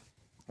just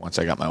once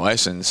I got my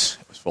license,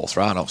 it was full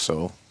throttle.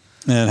 So,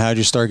 and how did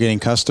you start getting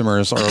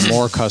customers, or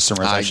more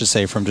customers, I should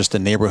say, from just the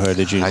neighborhood?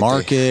 Did you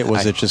market?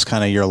 Was it just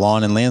kind of your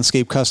lawn and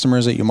landscape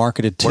customers that you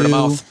marketed to? Word of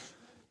mouth.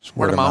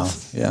 Word of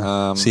mouth.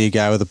 Yeah. See a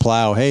guy with a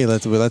plow. Hey,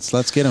 let's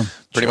get him.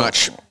 Pretty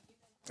much.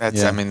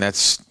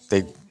 That's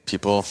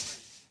people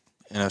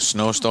in a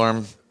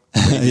snowstorm.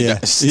 Wave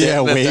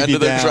you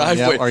down.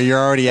 Yep. Or you're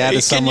already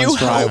at someone's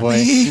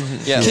driveway.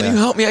 Can you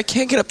help me? I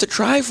can't get up the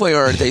driveway.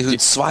 Or they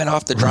would slide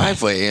off the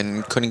driveway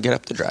and couldn't get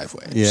up the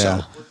driveway. Yeah.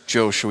 So,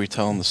 Joe, should we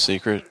tell them the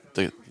secret?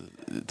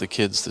 The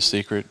kids the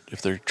secret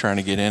if they're trying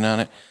to get in on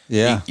it?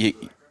 Yeah.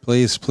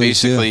 Please.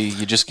 Basically,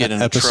 you just get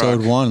in a truck.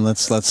 Episode 1.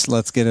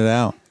 Let's get it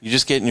out. You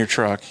just get in your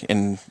truck,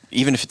 and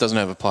even if it doesn't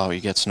have a plow,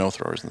 you get snow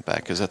throwers in the back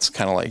because that's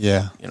kind of like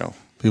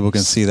people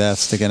can see that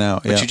sticking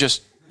out. But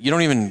you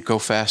don't even go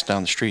fast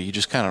down the street. You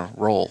just kind of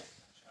roll,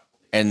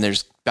 and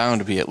there's bound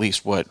to be at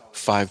least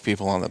 5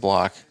 people on the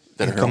block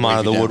that come out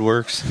of the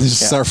woodworks.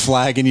 Just start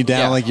flagging you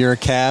down like you're a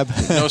cab.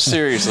 No,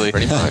 seriously.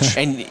 Pretty much.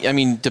 And I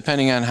mean,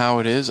 depending on how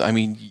it is, I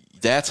mean,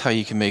 that's how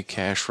you can make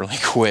cash really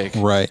quick.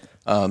 Right.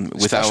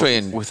 Without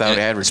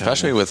advertising.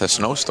 Especially with a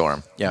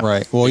snowstorm. Yeah.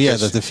 Right. Well,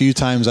 the few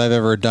times I've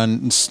ever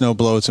done snow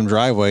blowed some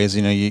driveways,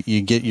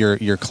 you get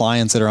your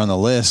clients that are on the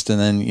list, and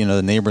then,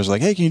 the neighbor's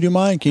like, hey, can you do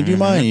mine? Can you do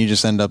mine? And you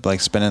just end up like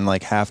spending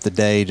like half the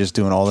day just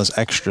doing all this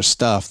extra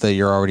stuff that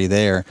you're already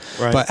there.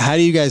 Right. But how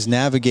do you guys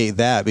navigate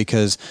that?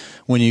 Because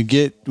when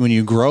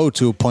you grow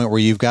to a point where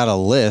you've got a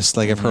list,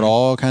 like I've heard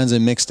all kinds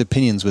of mixed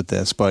opinions with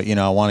this, but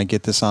I want to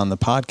get this on the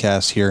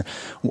podcast here.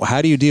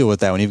 How do you deal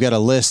with that when you've got a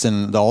list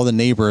and all the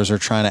neighbors are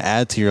trying to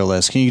add to your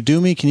list? Can you do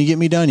me? Can you get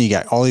me done? You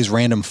got all these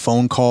random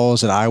phone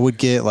calls that I would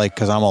get, like,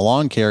 because I'm a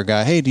lawn care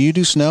guy. Hey, do you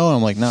do snow? And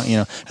I'm like, no.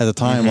 At the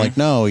time, I'm like,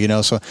 no.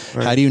 So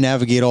how do you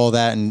navigate all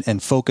that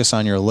and focus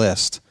on your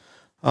list?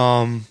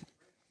 Well,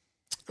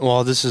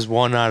 this is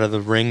one out of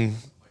the Ring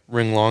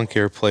Lawn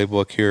Care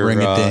playbook here.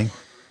 Ring a ding.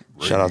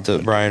 Shout out to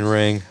Brian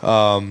Ring.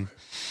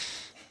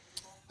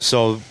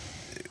 So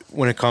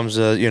when it comes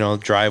to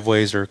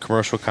driveways or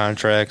commercial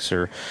contracts,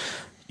 or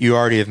you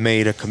already have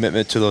made a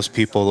commitment to those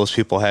people. Those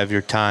people have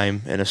your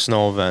time in a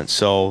snow event.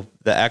 So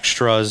the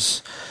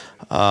extras,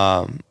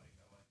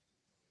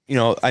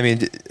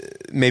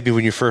 maybe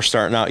when you're first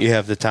starting out, you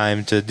have the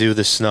time to do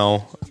the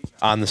snow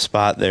on the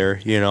spot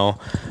there,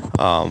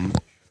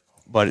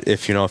 but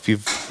if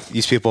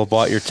these people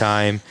bought your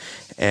time,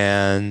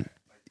 and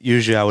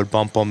usually I would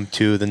bump them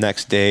to the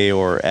next day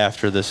or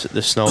after the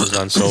snow's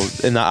done.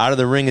 So in the out of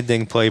the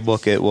ring-a-ding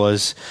playbook, it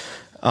was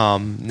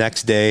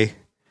next day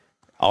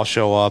I'll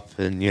show up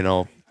and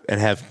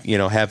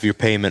have your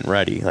payment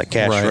ready, like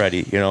cash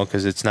ready,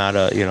 because it's not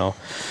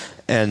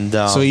and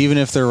so even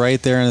if they're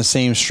right there in the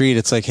same street,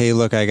 it's like, hey,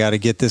 look, I got to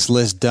get this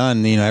list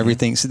done.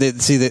 Everything. So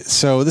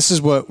this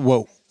is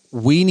what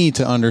we need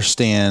to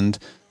understand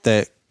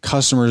that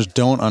customers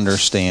don't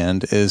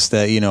understand is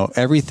that,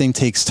 everything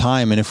takes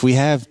time. And if we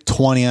have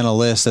 20 on a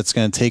list, that's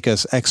going to take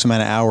us X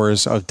amount of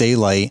hours of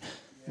daylight.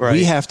 Right.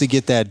 We have to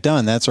get that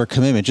done. That's our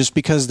commitment. Just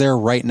because they're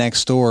right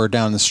next door or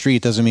down the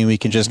street doesn't mean we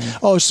can just,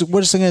 what is it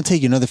going to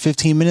take you? Another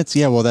 15 minutes?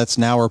 Yeah, well,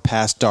 now we're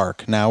past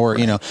dark. Now we're,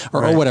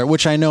 or whatever,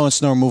 which I know in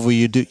snow removal,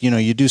 you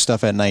do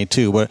stuff at night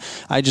too. But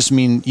I just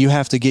mean you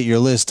have to get your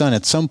list done.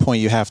 At some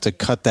point, you have to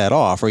cut that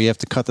off, or you have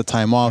to cut the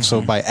time off.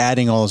 So by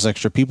adding all those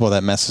extra people,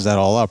 that messes that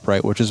all up,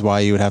 right? Which is why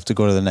you would have to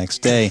go to the next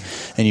day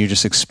and you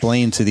just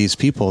explain to these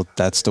people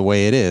that's the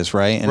way it is,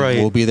 right? And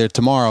we'll be there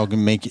tomorrow.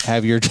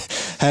 Have your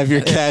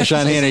cash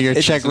on hand or your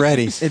check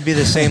ready. It'd be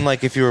the same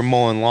like if you were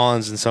mowing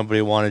lawns and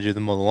somebody wanted you to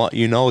mow the lawn.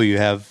 You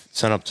have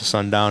sun up to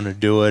sundown to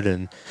do it.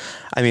 And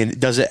I mean,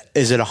 is it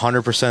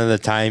 100% of the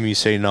time you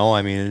say no?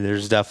 I mean,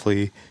 there's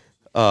definitely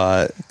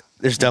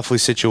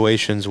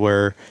situations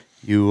where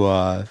you've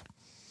done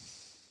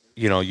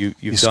it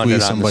on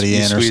somebody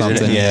in or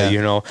something.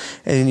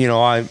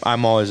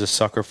 I'm always a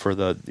sucker for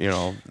the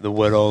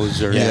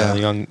widows or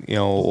young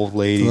old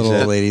ladies.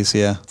 Old ladies,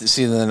 yeah.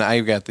 See, then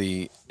I got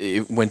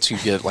once you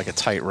get like a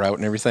tight route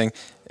and everything,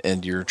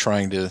 and you're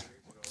trying to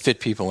fit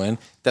people in,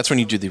 that's when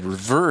you do the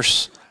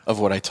reverse of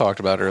what I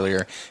talked about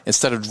earlier.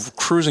 Instead of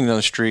cruising down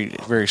the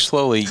street very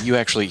slowly, you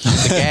actually hit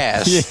the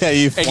gas. You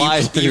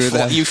fly through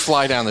that. You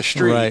fly down the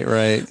street.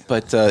 Right.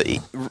 But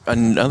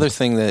another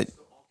thing that,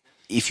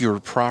 if you're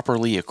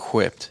properly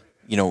equipped,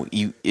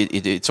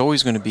 it's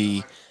always going to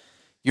be,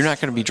 you're not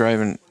going to be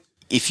driving,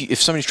 if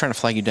somebody's trying to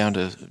flag you down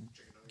to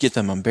get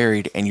them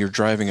unburied and you're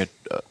driving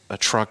a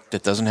truck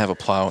that doesn't have a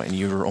plow and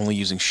you're only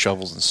using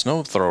shovels and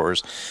snow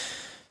throwers,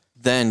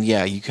 then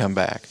you come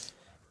back.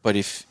 But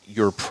if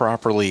you're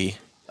properly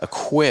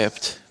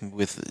equipped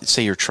with,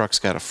 say your truck's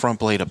got a front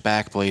blade, a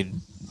back blade,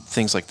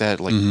 things like that,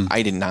 like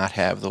I did not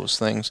have those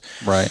things.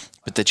 Right.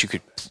 But that you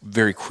could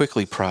very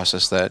quickly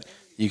process that.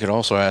 You could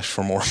also ask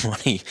for more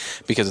money,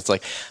 because it's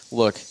like,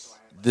 look,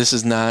 this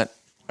is not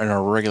on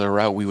our regular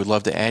route. We would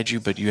love to add you,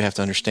 but you have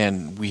to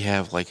understand we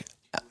have like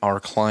our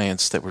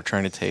clients that we're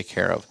trying to take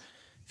care of.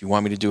 If you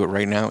want me to do it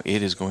right now,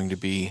 it is going to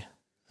be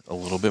a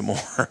little bit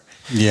more.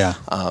 Yeah.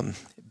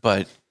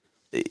 But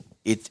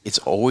it's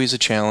always a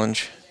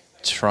challenge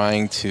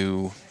trying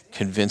to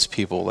convince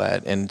people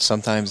that, and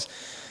sometimes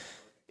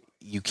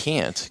you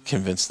can't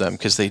convince them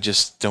because they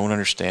just don't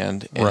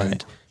understand,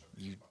 and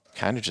you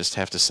kind of just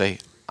have to say,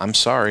 I'm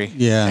sorry.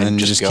 Yeah, and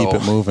just keep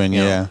it moving.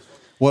 Yeah.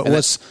 Go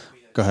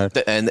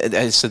ahead. And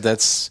I said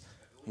that's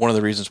one of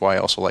the reasons why I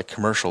also like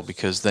commercial,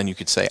 because then you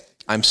could say,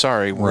 I'm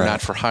sorry, we're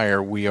not for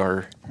hire. We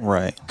are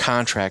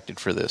contracted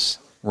for this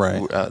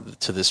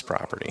to this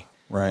property.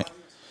 Right.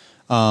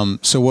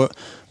 So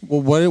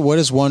what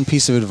is one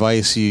piece of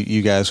advice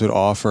you guys would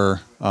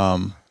offer?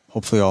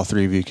 Hopefully all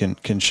three of you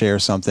can share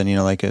something,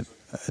 like a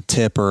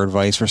tip or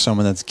advice for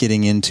someone that's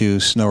getting into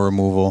snow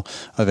removal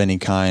of any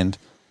kind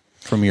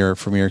from your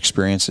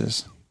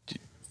experiences.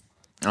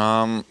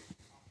 One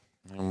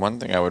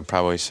thing I would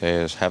probably say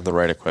is have the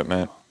right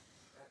equipment.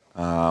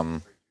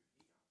 If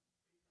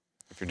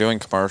you're doing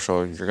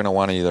commercial, you're going to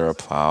want either a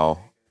plow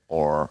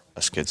or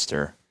a skid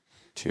steer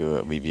to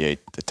alleviate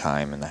the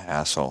time and the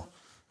hassle.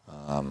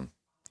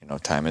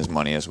 time is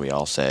money, as we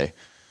all say.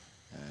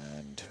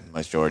 And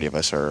majority of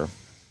us are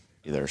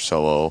either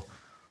solo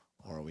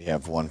or we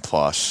have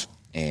 1+,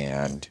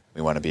 and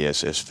we want to be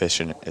as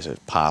efficient as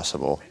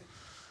possible.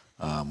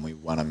 We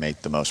want to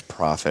make the most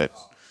profit.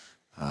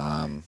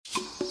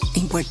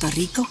 In Puerto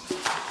Rico,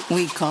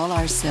 we call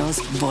ourselves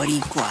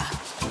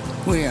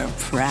Boricua. We are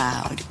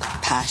proud,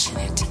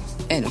 passionate,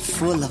 and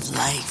full of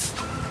life.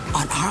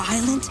 On our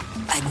island,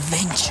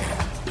 adventure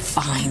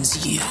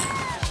finds you.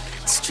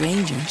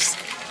 Strangers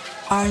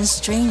aren't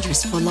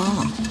strangers for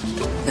long.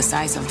 The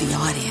size of the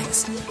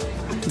audience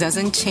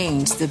doesn't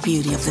change the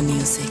beauty of the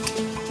music,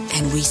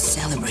 and we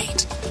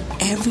celebrate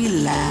every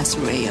last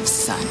ray of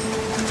sun.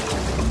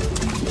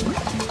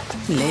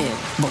 Live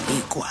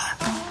Boricua.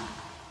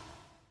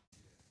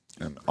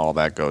 And all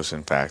that goes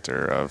in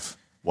factor of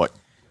what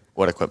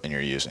equipment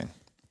you're using.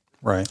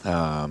 Right.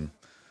 I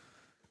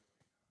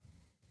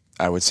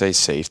would say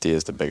safety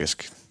is the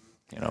biggest,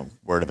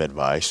 word of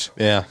advice.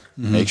 Yeah.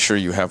 Mm-hmm. Make sure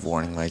you have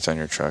warning lights on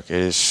your truck. It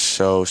is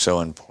so,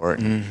 so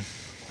important.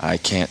 I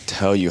can't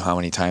tell you how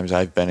many times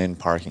I've been in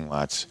parking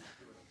lots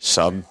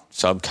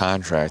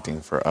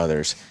subcontracting for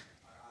others,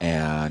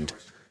 and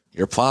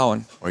you're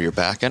plowing or you're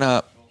backing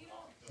up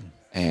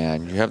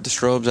and you have the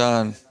strobes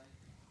on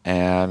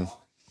and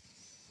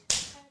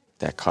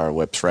that car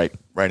whips right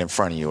in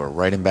front of you or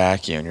right in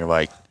back of you, and you're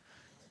like,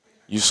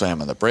 you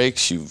slam on the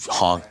brakes, you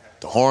honk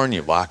the horn,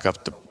 you lock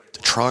up the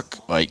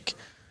truck. Like,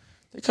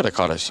 they could have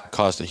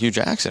caused a huge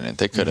accident.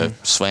 They could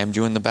have slammed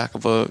you in the back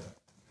of a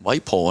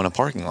light pole in a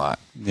parking lot.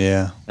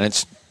 Yeah. And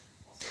it's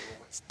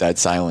dead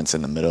silence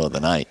in the middle of the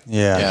night.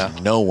 Yeah.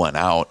 There's no one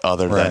out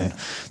other than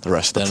the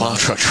rest of the plow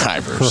truck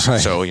drivers. Right.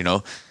 So,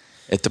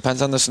 it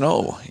depends on the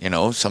snow.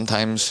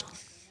 Sometimes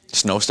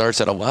snow starts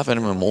at 11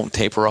 and won't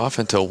taper off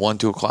until 1,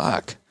 2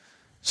 o'clock.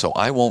 So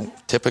I won't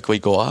typically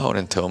go out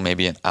until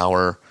maybe an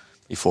hour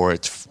before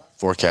it's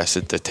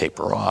forecasted to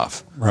taper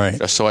off. Right.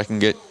 Just so I can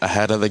get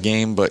ahead of the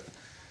game. But,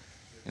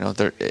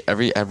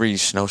 every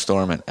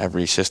snowstorm and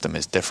every system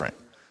is different.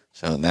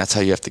 So and that's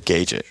how you have to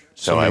gauge it.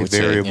 So I would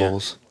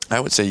variables. I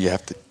would say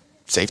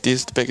safety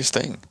is the biggest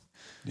thing.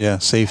 Yeah.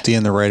 Safety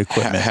and the right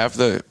equipment. Have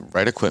the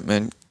right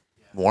equipment,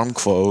 warm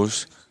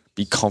clothes,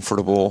 be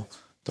comfortable,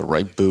 the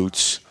right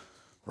boots,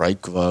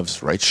 right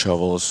gloves, right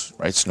shovels,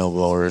 right snow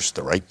blowers,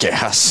 the right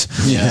gas.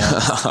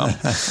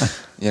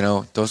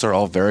 Yeah. Those are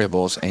all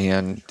variables,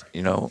 and,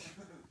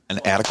 an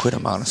adequate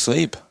amount of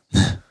sleep.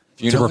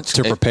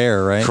 To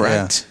prepare, right?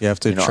 Correct. Yeah. You have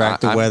to track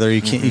the weather.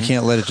 You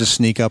can't let it just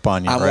sneak up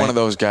on you. I'm right? one of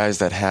those guys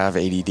that have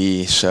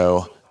ADD,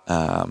 so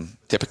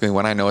typically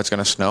when I know it's going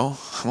to snow,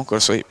 I won't go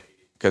to sleep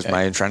because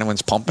my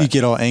adrenaline's pumping. You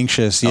get all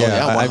anxious.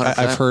 Yeah,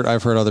 I've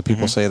heard other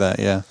people say that.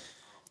 Yeah.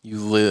 You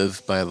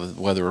live by the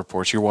weather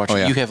reports. You're watching.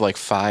 You have like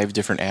 5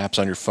 different apps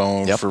on your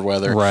phone for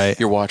weather. Right.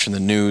 You're watching the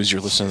news.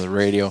 You're listening to the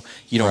radio.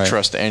 You don't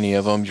trust any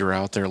of them. You're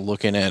out there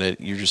looking at it.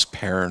 You're just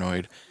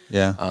paranoid.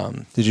 Yeah.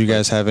 Did you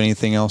guys have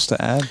anything else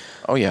to add?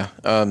 Oh yeah.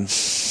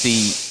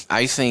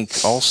 I think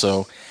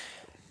also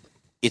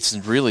it's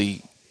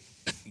really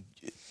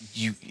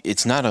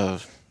it's not a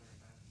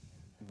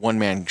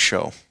one-man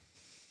show.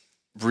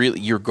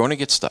 Really, you're going to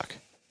get stuck.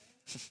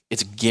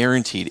 It's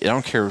guaranteed. I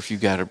don't care if you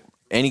got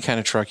any kind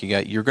of truck you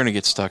got, you're going to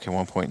get stuck at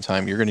one point in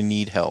time. You're going to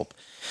need help.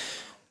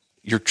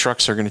 Your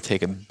trucks are going to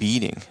take a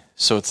beating.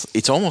 So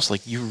it's almost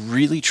like you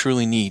really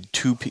truly need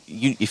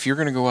if you're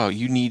going to go out,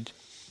 you need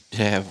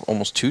to have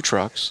almost 2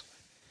 trucks.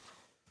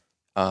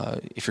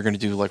 If you're going to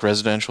do like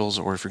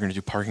residentials or if you're going to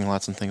do parking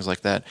lots and things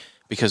like that,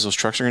 because those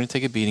trucks are going to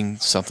take a beating.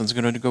 Something's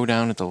going to go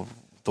down at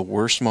the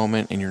worst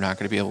moment, and you're not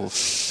going to be able to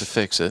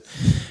fix it.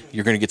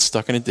 You're going to get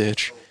stuck in a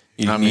ditch.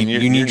 You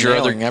need your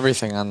other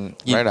everything on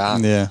right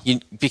on. Yeah.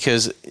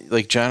 Because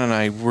like John and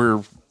I,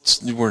 we're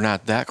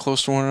not that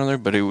close to one another,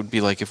 but it would be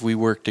like if we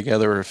worked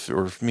together,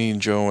 or if me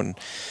and Joe and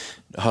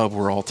Hub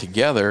were all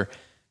together,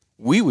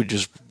 we would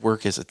just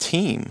work as a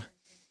team,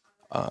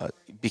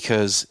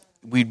 because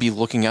we'd be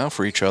looking out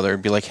for each other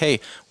and be like, hey,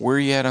 where are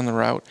you at on the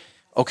route?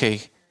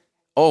 Okay.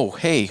 Oh,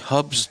 hey,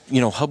 Hub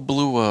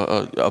blew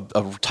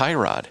a tie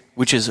rod,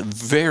 which is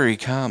very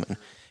common.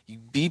 You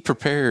be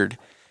prepared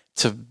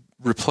to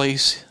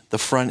replace the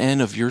front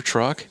end of your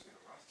truck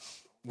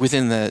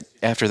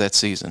after that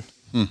season.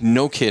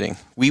 No kidding.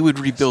 We would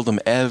rebuild them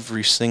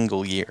every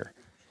single year.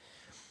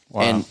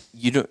 Wow. And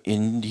you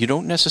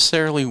don't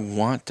necessarily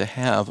want to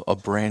have a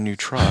brand new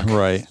truck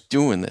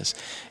doing this.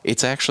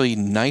 It's actually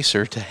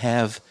nicer to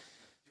have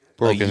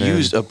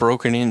a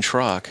broken in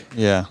truck.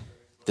 Yeah.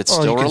 That's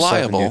still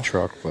reliable. New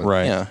truck, but.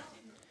 Right. Yeah.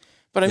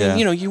 But I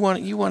mean, you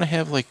want to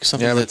have like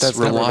something that's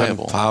reliable. Never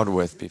been plowed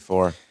with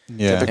before.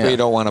 Yeah. Typically, you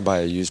don't want to buy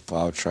a used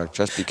plow truck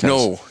just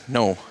because.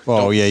 No.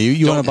 Well,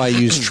 you want to buy a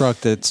used truck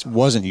that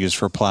wasn't used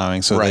for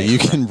plowing so that you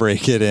can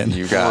break it in.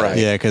 You got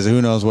it. Yeah, because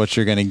who knows what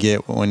you're going to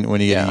get when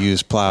you get a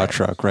used plow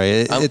truck,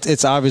 right?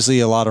 It's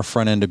obviously a lot of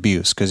front end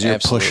abuse because you're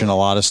pushing a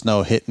lot of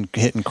snow,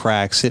 hitting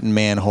cracks, hitting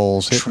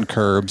manholes, hitting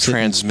curbs,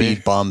 hitting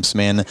speed bumps.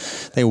 Man,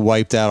 they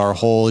wiped out our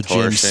whole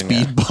gym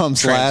speed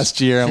bumps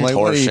last year. I'm like,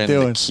 what are you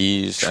doing? The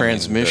keys,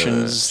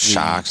 transmissions,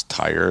 shocks,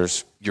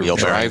 tires. your Wheel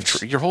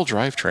your whole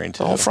drivetrain,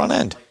 the whole front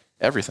end,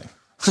 everything,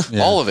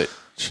 all of it.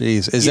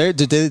 Jeez,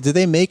 did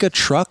they make a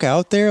truck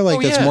out there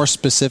that's more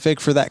specific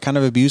for that kind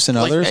of abuse than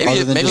others? Maybe,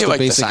 other than just like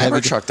a basic the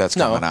Cyber truck that's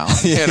coming out.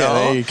 Yeah,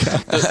 there you go.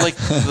 Like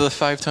the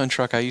 5-ton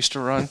truck I used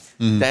to run,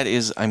 that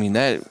is, I mean,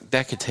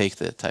 that could take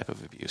that type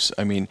of abuse.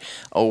 I mean,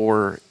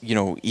 or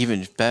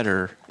even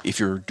better, if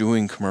you're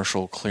doing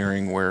commercial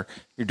clearing where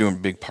you're doing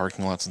big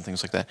parking lots and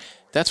things like that,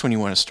 that's when you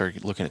want to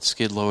start looking at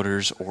skid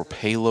loaders or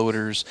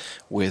payloaders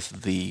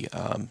with the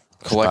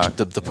collection,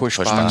 the push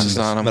boxes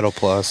on them. Metal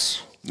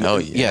Plus. Oh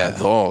yeah.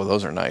 Oh,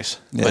 those are nice.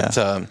 Yeah.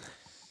 But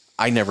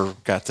I never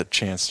got the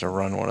chance to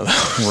run one of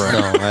those. Right.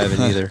 No, I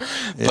haven't either.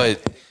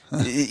 But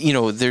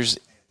there's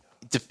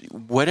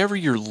whatever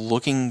you're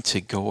looking to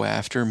go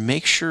after,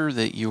 make sure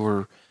that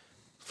you're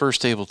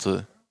first able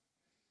to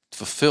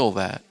fulfill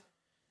that.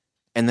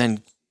 And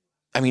then,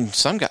 I mean,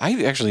 some guy,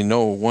 I actually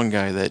know one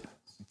guy that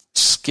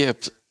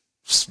skipped,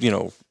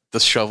 the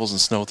shovels and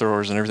snow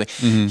throwers and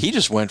everything. He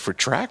just went for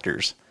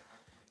tractors.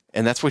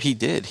 And that's what he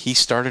did. He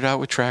started out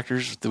with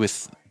tractors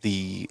with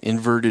the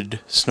inverted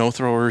snow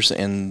throwers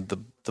and the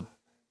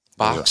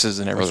boxes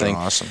and everything.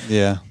 Those are awesome.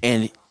 Yeah.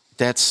 And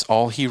that's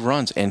all he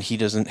runs. And he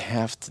doesn't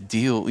have to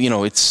deal,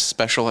 it's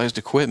specialized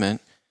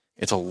equipment.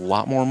 It's a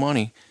lot more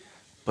money.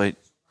 But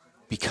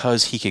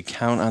because he could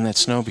count on that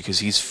snow, because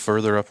he's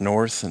further up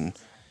north, and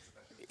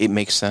it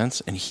makes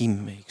sense, and he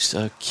makes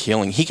a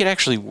killing. He could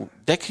actually,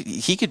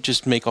 he could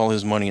just make all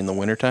his money in the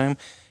wintertime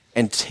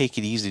and take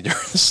it easy during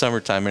the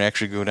summertime and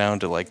actually go down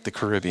to like the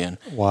Caribbean.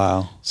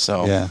 Wow.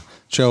 So yeah.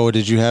 Joe,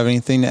 did you have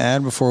anything to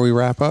add before we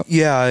wrap up?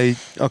 Yeah,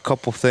 a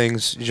couple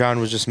things. John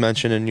was just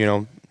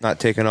mentioning,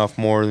 not taking off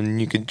more than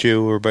you can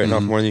chew or biting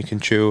off more than you can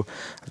chew.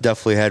 I've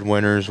definitely had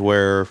winters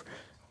where,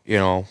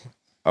 I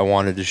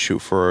wanted to shoot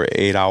for an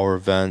 8-hour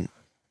event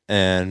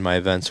and my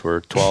events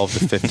were 12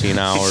 to 15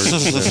 hours.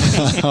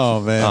 And,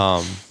 oh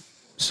man.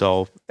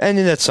 So, and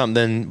that's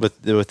something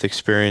with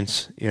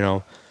experience,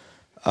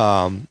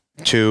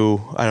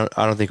 Two, I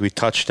don't think we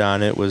touched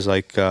on it, was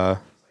like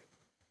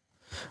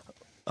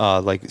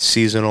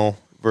seasonal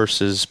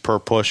versus per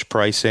push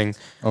pricing.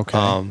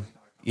 Okay.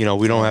 We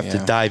don't have to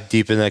dive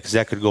deep in that because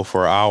that could go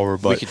for an hour.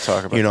 But we could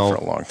talk about it for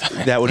a long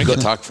time. That would we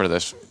could talk for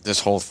this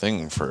whole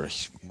thing for a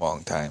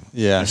long time.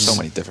 Yeah. There's so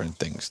many different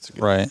things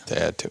to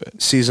add to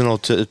it. Seasonal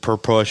to per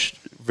push,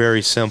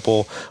 very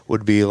simple,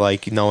 would be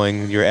like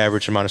knowing your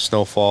average amount of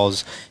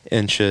snowfalls,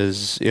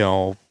 inches,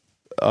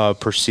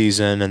 per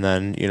season, and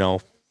then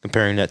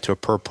comparing that to a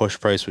per push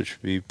price, which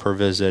would be per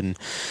visit. And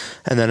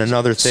then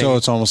another thing. So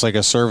it's almost like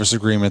a service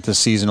agreement, the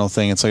seasonal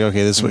thing. It's like,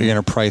 okay, this is what you're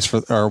going to price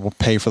for, or will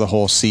pay for the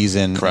whole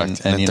season.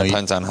 Correct. And it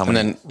depends on how many.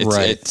 And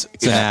then it's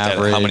an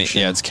average. How many,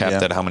 it's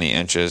capped at how many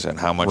inches and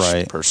how much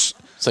per. It's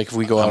like if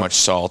we go how out, much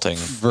salting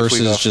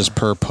versus just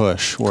per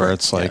push, where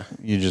it's like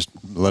you just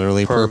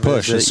literally per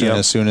push. Visit,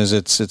 as soon as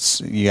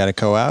it's you got to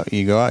go out,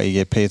 you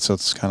get paid. So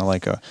it's kind of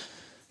like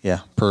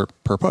per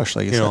push,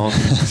 like you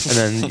said.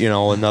 And then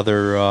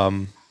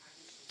another.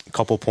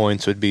 Couple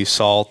points would be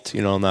salt.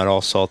 Not all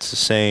salt's the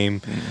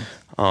same.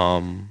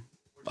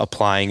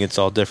 Applying it's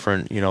all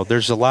different.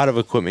 There's a lot of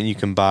equipment you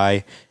can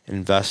buy,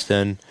 invest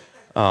in.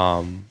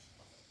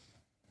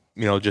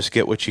 Just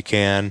get what you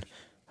can.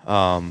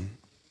 And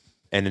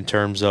in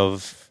terms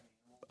of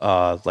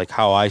like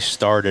how I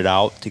started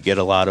out to get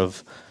a lot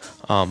of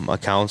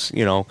accounts,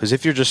 because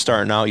if you're just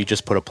starting out, you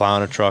just put a plow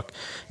in a truck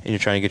and you're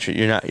trying to get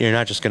you're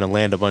not just going to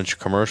land a bunch of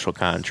commercial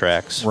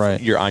contracts. Right.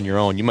 You're on your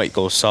own. You might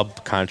go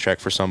subcontract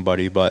for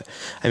somebody, but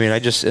I mean, I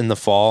just in the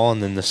fall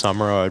and then the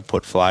summer, I would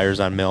put flyers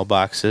on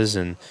mailboxes,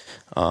 and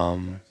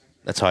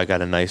that's how I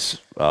got a nice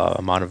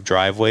amount of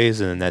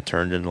driveways, and then that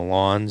turned into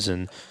lawns.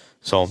 And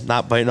so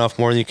not biting off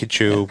more than you could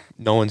chew,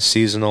 knowing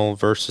seasonal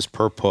versus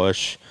per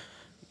push,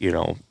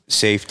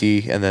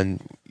 safety, and then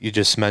you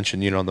just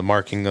mentioned, the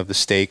marking of the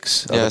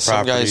stakes. Yeah, of the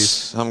properties.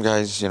 some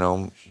guys,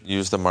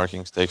 use the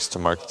marking stakes to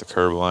mark the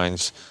curb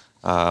lines.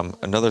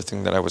 Another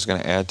thing that I was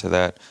going to add to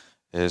that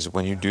is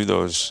when you do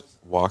those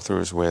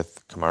walkthroughs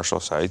with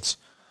commercial sites,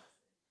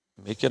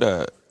 make it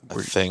a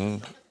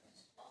thing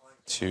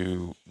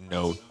to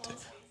note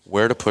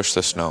where to push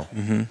the snow.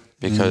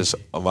 Because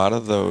a lot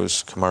of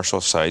those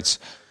commercial sites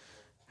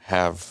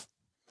have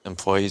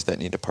employees that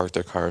need to park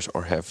their cars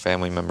or have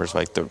family members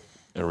like the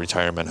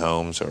retirement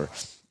homes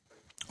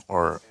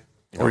or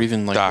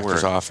even like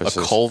doctor's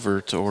offices. A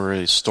culvert or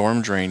a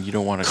storm drain. You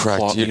don't want to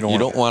correct. You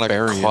don't want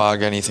to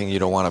clog it. anything. You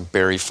don't want to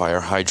bury fire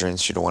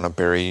hydrants. You don't want to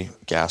bury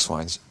gas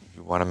lines.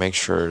 You want to make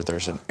sure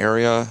there's an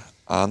area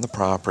on the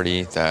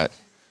property that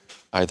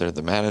either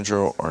the manager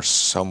or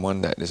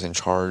someone that is in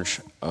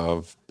charge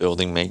of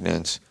building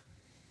maintenance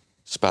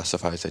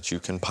specifies that you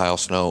can pile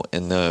snow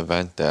in the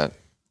event that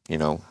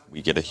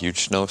we get a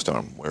huge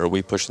snowstorm. Where are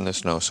we pushing the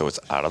snow so it's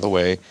out of the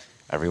way?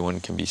 Everyone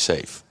can be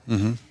safe.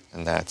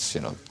 And that's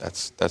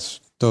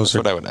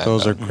what I would add.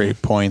 Those are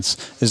great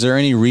points. Is there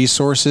any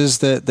resources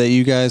that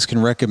you guys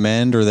can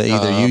recommend, or that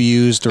either you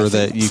used or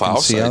that you can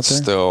see out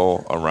there?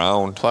 Still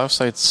around. Plow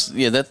sites,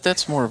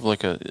 that's more of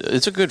like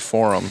it's a good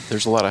forum.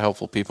 There's a lot of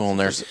helpful people in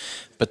there.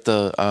 But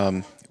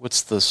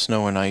what's the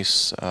snow and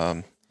ice?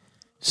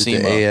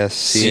 SEMA.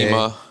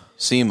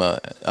 SEMA.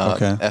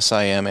 Okay.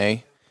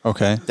 SIMA.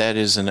 Okay.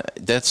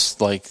 That's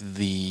like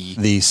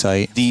the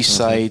site. The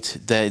site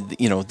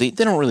that, they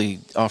don't really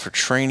offer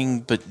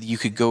training, but you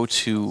could go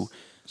to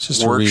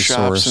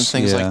workshops and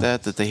things like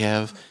that they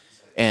have,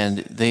 and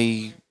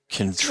they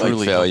can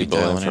truly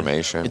valuable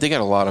information. They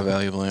got a lot of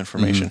valuable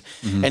information.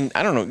 And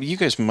I don't know, you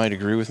guys might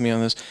agree with me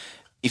on this.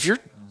 If you're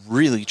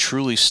really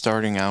truly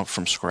starting out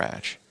from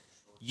scratch,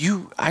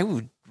 I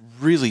would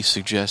really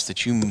suggest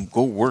that you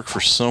go work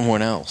for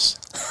someone else.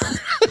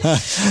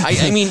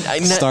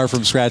 Start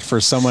from scratch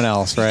for someone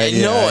else, right?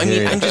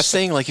 I'm just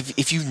saying, like,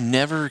 if you've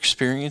never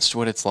experienced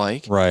what it's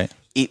like, right?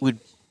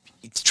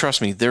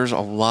 Trust me, there's a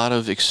lot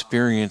of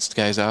experienced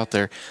guys out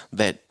there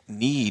that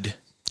need.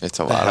 It's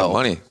a lot of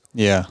money.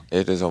 Yeah,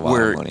 it is a lot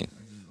of money.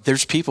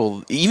 There's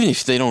people, even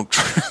if they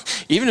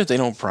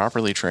don't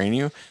properly train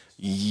you,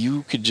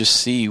 you could just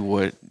see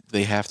what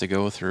they have to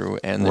go through,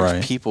 and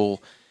there's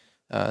people,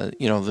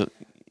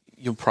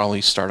 you'll probably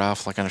start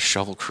off like on a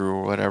shovel crew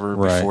or whatever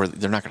before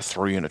they're not going to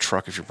throw you in a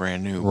truck if you're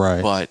brand new.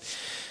 Right. But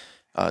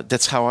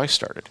that's how I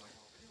started.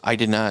 I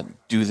did not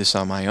do this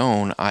on my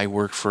own. I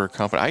worked for a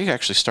company. I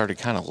actually started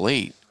kind of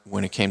late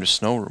when it came to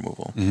snow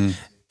removal.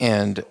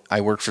 And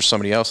I worked for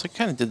somebody else. I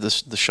kind of did the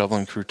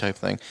shoveling crew type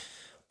thing.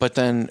 But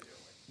then,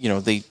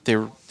 they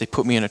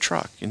put me in a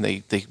truck, and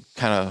they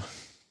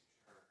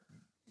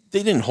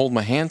didn't hold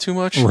my hand too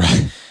much.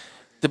 Right.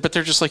 But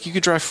they're just like, you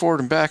could drive forward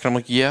and back. And I'm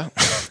like, yeah,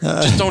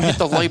 just don't hit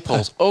the light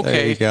poles. Okay.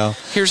 There you go.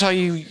 Here's how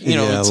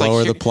it's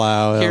lower like, the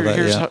plow.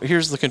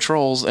 Here's the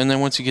controls. And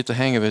then once you get the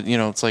hang of it,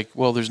 it's like,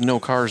 well, there's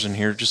no cars in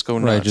here. Just go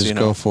nuts. Right. Just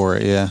go for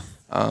it. Yeah.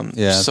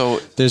 So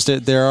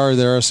there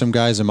are some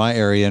guys in my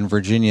area in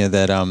Virginia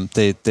that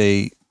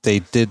they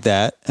did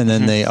that, and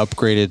then they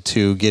upgraded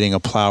to getting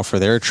a plow for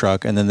their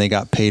truck, and then they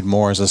got paid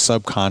more as a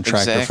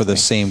subcontractor for the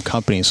same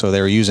company. So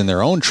they were using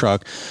their own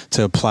truck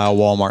to plow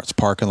Walmart's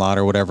parking lot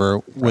or whatever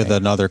with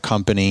another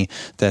company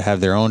that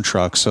have their own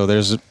truck. So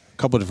there's a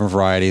couple different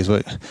varieties.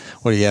 What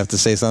do you have to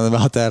say something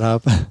about that,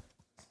 Hup?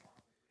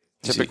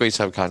 Typically,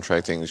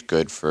 subcontracting is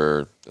good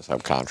for the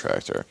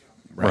subcontractor,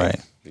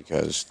 right?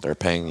 Because they're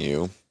paying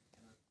you,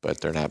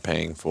 but they're not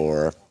paying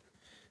for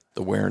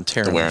the wear and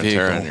tear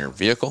on your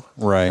vehicle.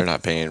 Right. They're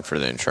not paying for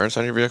the insurance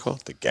on your vehicle,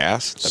 the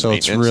gas, the so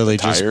maintenance, it's really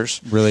the tires.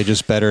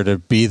 just better to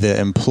be the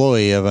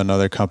employee of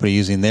another company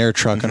using their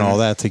truck and all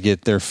that to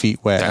get their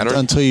feet wet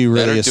until you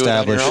really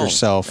establish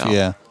yourself. No.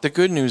 Yeah. The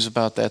good news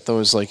about that, though,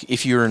 is like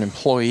if you're an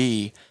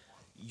employee,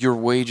 your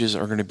wages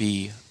are going to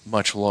be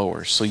much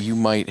lower. So you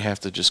might have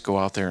to just go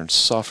out there and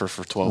suffer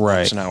for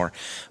 $12 an hour.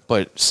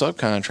 But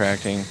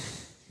subcontracting,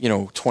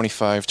 $25,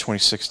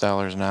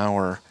 $26 an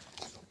hour.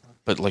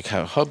 But like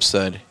how Hub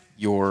said,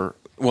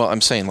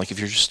 I'm saying, like, if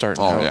you're just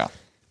starting out,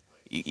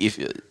 if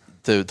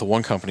the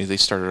one company, they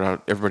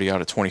started everybody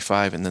out at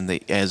 25, and then they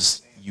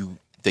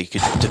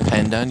could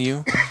depend on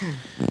you,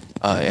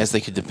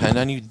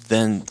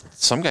 then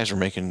some guys are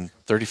making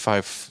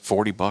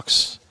 $35,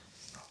 $40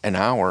 an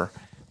hour.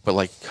 But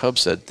like Hub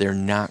said, they're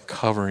not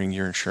covering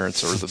your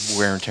insurance or the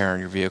wear and tear on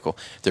your vehicle.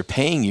 They're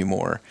paying you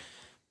more,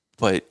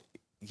 but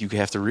you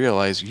have to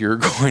realize you're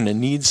going to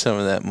need some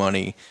of that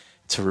money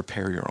to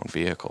repair your own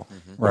vehicle,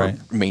 or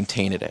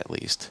maintain it at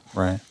least.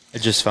 Right. I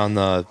just found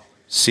the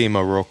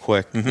SEMA real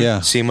quick.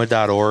 Yeah.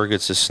 SEMA.org.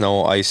 It's a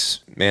Snow Ice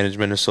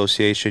Management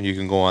Association. You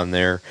can go on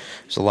there.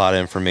 There's a lot of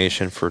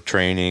information for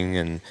training,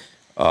 and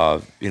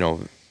you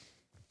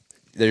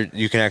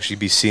can actually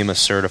be SEMA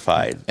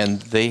certified.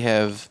 And they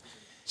have.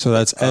 So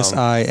that's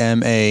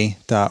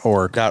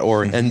SIMA.org.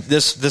 And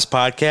this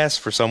podcast,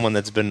 for someone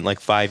that's been like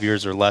 5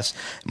 years or less,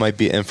 might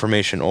be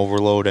information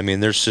overload. I mean,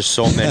 there's just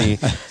so many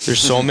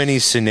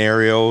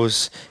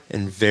scenarios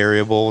and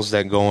variables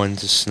that go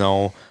into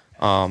snow.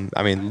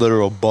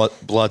 Literal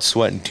blood,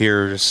 sweat, and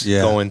tears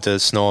go into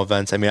snow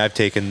events. I mean, I've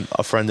taken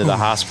a friend to the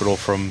hospital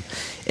from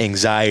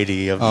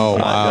anxiety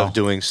of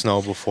doing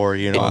snow before.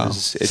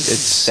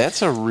 It's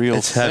that's a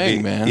real thing,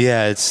 heavy, man.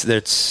 Yeah, it's a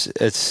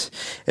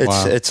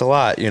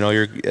lot.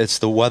 It's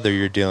the weather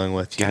you're dealing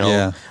with.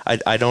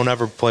 I don't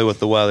ever play with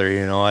the weather.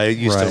 I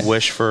used to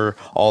wish for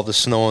all the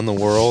snow in the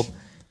world.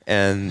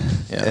 And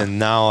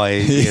now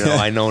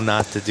I know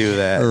not to do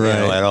that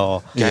at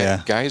all.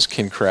 Guys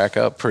can crack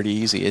up pretty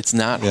easy. It's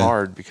not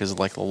hard because of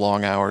like the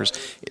long hours.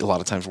 A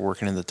lot of times we're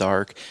working in the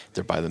dark.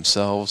 They're by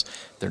themselves.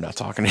 They're not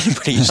talking to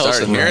anybody else.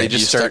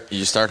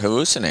 You start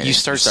hallucinating. You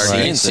start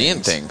seeing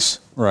things.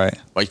 Right.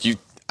 Like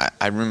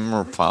I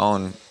remember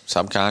plowing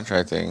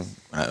subcontracting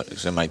when I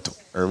was in my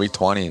early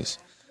 20s.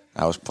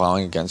 I was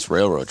plowing against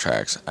railroad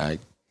tracks. The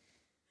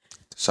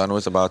sun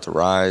was about to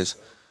rise.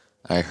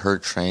 I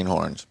heard train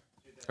horns.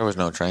 There was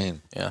no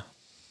train. Yeah.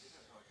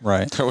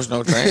 Right. There was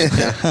no train.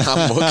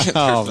 I'm looking. There's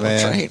no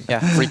train. Yeah.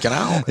 Freaking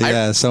out.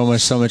 Yeah. So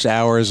much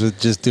hours with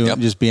just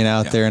being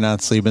out there and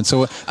not sleeping.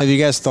 So have you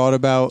guys thought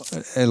about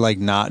like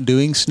not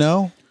doing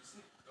snow?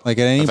 Like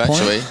at any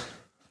point?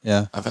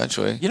 Yeah.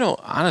 Eventually. You know,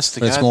 honest to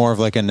But God, it's more of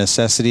like a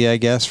necessity, I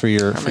guess, for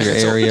your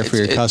area, for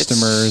your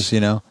customers.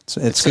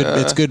 It's good.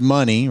 It's good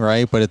money,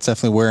 right? But it's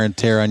definitely wear and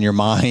tear on your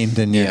mind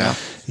and your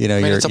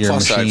it's a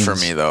plus machines. side for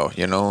me, though.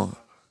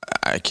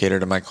 I cater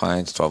to my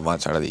clients 12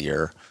 months out of the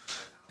year,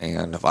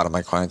 and a lot of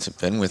my clients have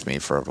been with me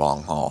for a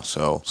long haul.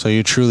 So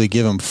you truly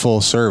give them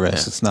full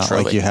service. It's not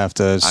like you have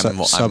to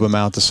sub them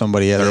out to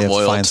somebody. They have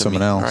to find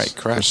someone else. Right,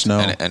 correct. For snow.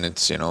 And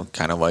it's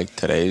kind of like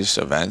today's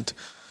event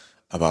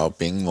about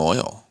being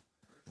loyal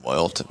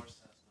to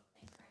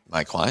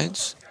my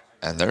clients,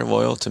 and they're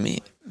loyal to me.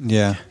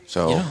 Yeah.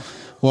 So,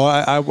 well,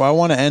 I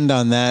want to end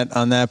on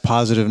that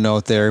positive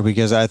note there,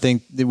 because I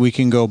think that we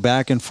can go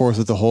back and forth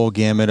with the whole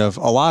gamut of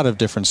a lot of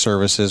different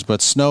services,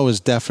 but snow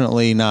is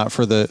definitely not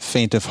for the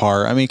faint of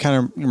heart. I mean, it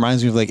kind of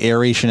reminds me of like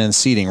aeration and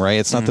seeding, right?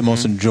 It's not the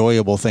most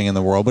enjoyable thing in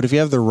the world, but if you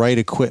have the right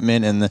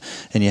equipment and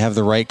you have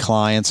the right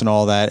clients and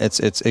all that,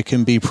 it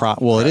can be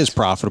it is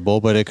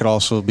profitable, but it could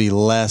also be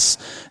less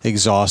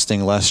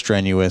exhausting, less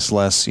strenuous,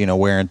 less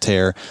wear and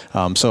tear.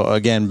 So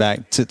again,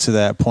 back to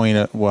that point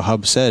of what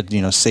Hub said,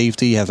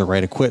 safety, you have the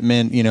right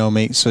equipment. Hey,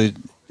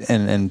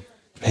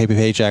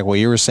 Payjack, what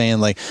you were saying,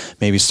 like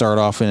maybe start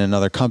off in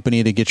another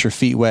company to get your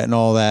feet wet and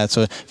all that.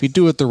 So if you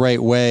do it the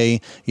right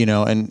way,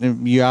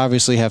 and you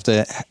obviously have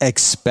to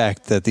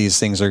expect that these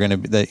things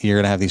that you're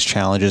going to have these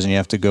challenges, and you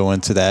have to go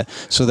into that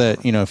so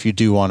that, if you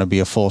do want to be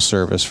a full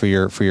service for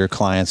your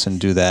clients and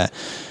do that.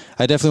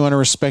 I definitely want to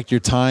respect your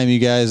time. You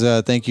guys,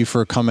 thank you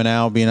for coming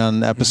out, being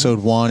on episode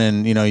 1.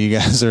 And, you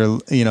guys are,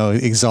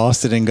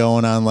 exhausted and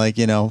going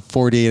on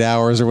 48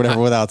 hours or whatever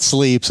without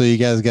sleep. So you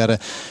guys got to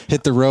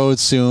hit the road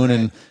soon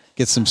and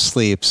get some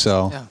sleep.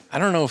 So I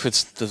don't know if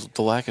it's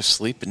the lack of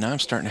sleep, but now I'm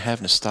starting to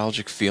have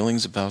nostalgic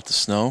feelings about the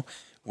snow.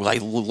 Well, I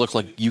look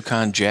like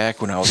Yukon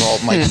Jack when I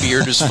was my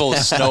beard is full of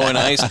snow and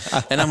ice.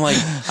 And I'm like,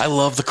 I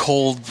love the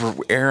cold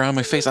air on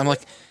my face. I'm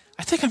like,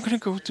 I think I'm going to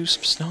go do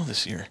some snow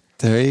this year.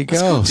 There you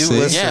go.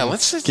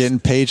 Let's just getting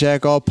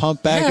Payjack all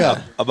pumped back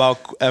up. About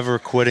ever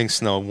quitting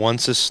snow.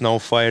 Once a snow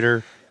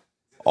fighter,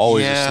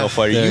 always a snow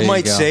fighter. You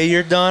might say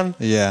you're done.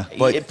 Yeah.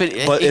 But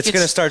it's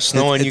going to start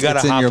snowing. You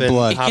got to hop in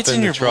blood. It gets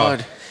in your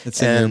blood.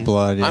 It's in your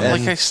blood. Yeah.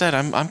 Like I said,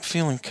 I'm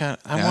feeling kind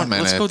of.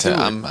 Let's go do it.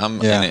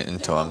 I'm in it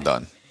until I'm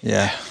done.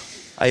 Yeah.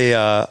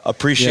 I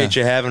appreciate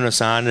you having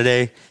us on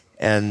today.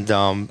 And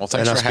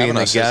thanks for having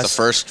us as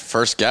the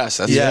first guest.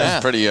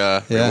 That's pretty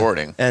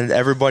rewarding. And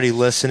everybody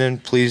listening,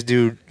 please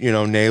do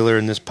Naylor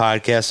and this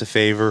podcast a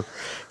favor.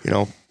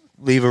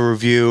 Leave a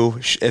review.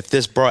 If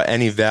this brought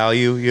any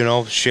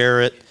value,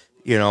 share it.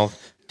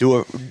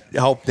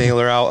 Help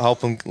Naylor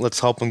out. Let's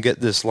help him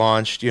get this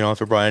launched.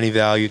 If it brought any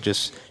value,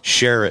 just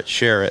share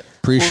it.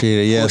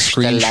 Appreciate it. Yeah,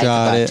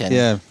 screenshot it.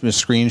 Yeah,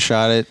 just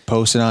screenshot it.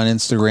 Post it on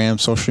Instagram,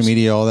 social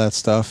media, all that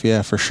stuff.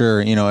 Yeah, for sure.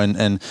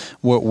 And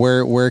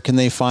where can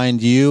they find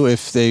you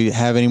if they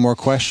have any more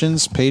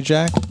questions?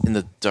 Payjack? In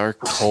the dark,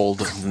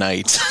 cold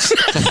night.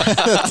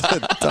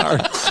 The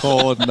dark,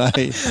 cold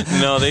night.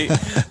 No,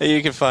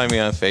 you can find me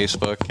on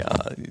Facebook.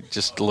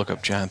 Just look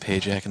up John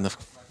Payjack and the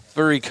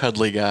very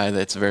cuddly guy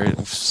that's very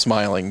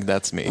smiling.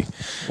 That's me.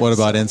 What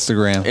about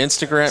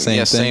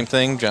Instagram? Same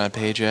thing. John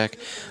Payjack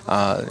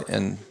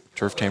and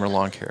Turf Tamer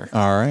Lawn Care.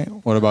 All right.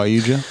 What about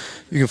you, Joe?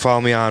 You can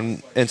follow me on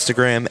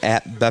Instagram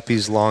at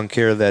Beppes Lawn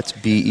Care. That's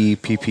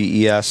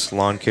BEPPES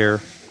Lawn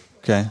Care.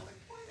 Okay.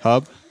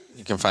 Hub?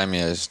 You can find me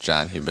as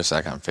John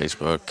Hubasek on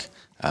Facebook.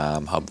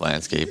 Hub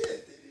Landscape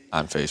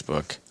on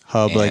Facebook.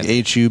 Hub, and like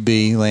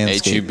HUB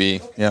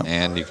Landscape. HUB. Yep.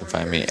 And you can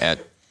find me at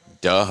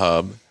The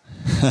Hub.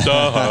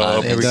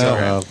 There we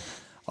go.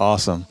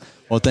 Awesome.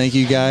 Well, thank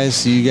you guys.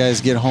 So you guys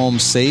get home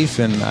safe,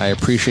 and I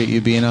appreciate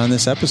you being on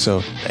this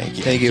episode.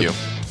 Thank you.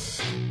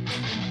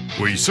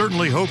 We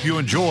certainly hope you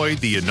enjoyed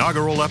the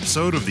inaugural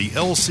episode of the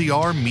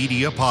LCR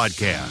Media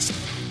Podcast.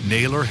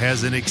 Naylor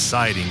has an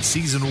exciting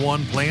Season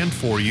 1 planned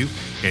for you,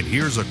 and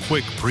here's a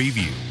quick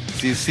preview.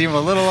 You seem a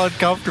little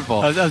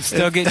uncomfortable. I'm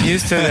still getting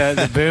used to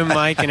the boom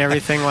mic and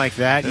everything like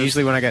that.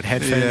 Usually when I got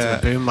headphones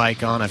and the boom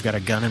mic on, I've got a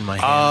gun in my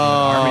hand.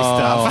 Army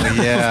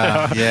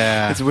stuff.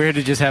 Yeah. It's weird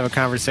to just have a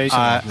conversation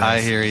like this.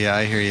 I hear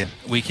you.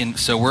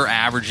 So we're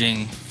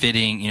averaging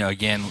fitting,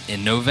 again,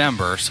 in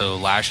November. So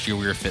last year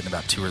we were fitting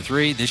about 2 or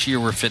 3. This year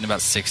we're fitting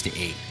about 6 to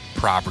 8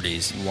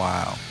 properties.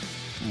 Wow.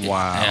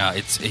 Yeah,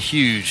 it's a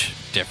huge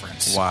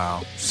difference.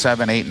 Wow.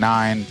 2007,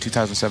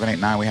 8,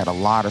 9, we had a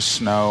lot of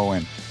snow,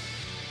 and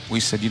we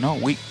said,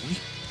 we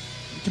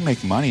can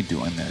make money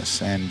doing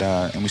this, and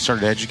we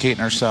started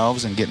educating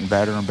ourselves and getting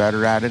better and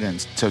better at it. And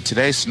so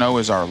today, snow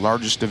is our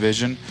largest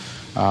division.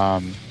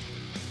 I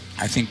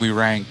think we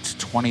ranked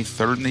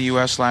 23rd in the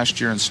U.S.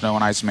 last year in snow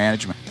and ice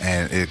management.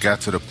 And it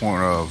got to the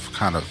point of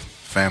kind of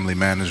family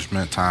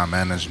management, time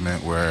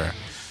management, where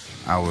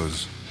I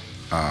was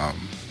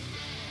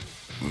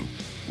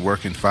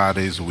working 5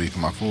 days a week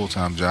in my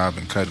full-time job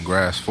and cutting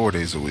grass 4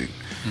 days a week.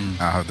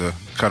 I have to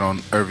cut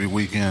on every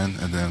weekend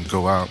and then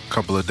go out a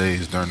couple of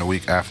days during the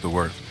week after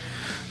work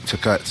to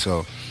cut.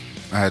 So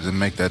I had to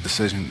make that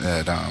decision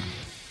that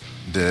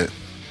the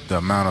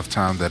amount of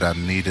time that I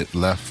needed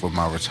left for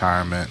my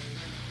retirement,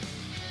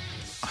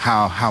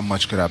 how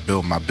much could I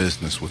build my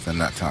business within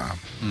that time?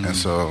 Mm-hmm. And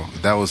so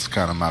that was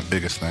kind of my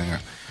biggest thing.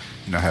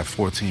 I had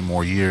 14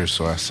 more years,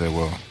 so I said,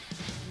 well,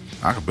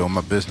 I could build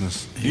my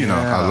business, a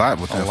lot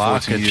within 14 years. A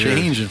lot could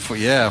change.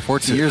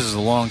 14 years is a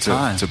long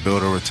time. To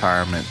build a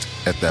retirement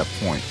at that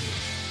point.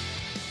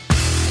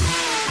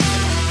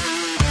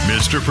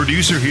 Mr.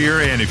 Producer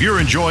here, and if you're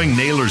enjoying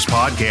Naylor's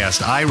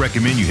podcast, I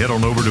recommend you head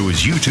on over to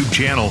his YouTube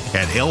channel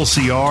at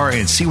LCR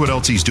and see what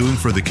else he's doing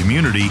for the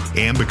community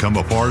and become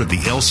a part of the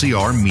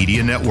LCR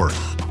Media Network.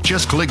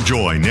 Just click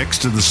join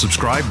next to the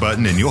subscribe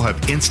button and you'll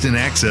have instant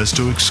access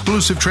to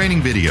exclusive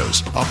training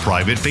videos, a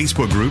private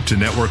Facebook group to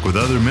network with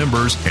other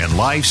members, and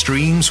live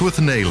streams with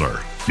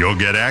Naylor. You'll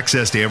get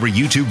access to every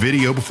YouTube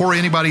video before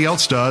anybody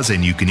else does,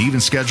 and you can even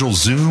schedule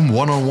Zoom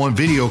one-on-one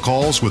video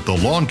calls with the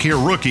Lawn Care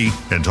Rookie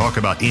and talk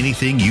about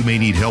anything you may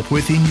need help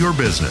with in your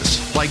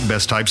business, like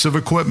best types of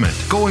equipment,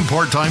 going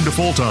part-time to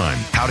full-time,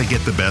 how to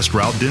get the best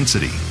route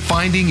density,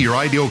 finding your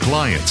ideal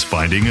clients,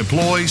 finding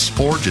employees,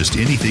 or just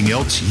anything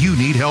else you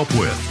need help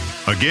with.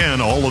 Again,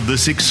 all of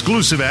this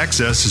exclusive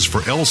access is for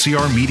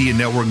LCR Media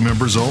Network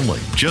members only.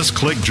 Just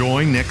click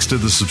join next to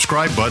the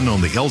subscribe button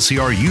on the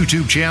LCR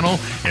YouTube channel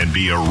and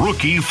be a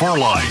rookie for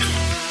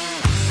life.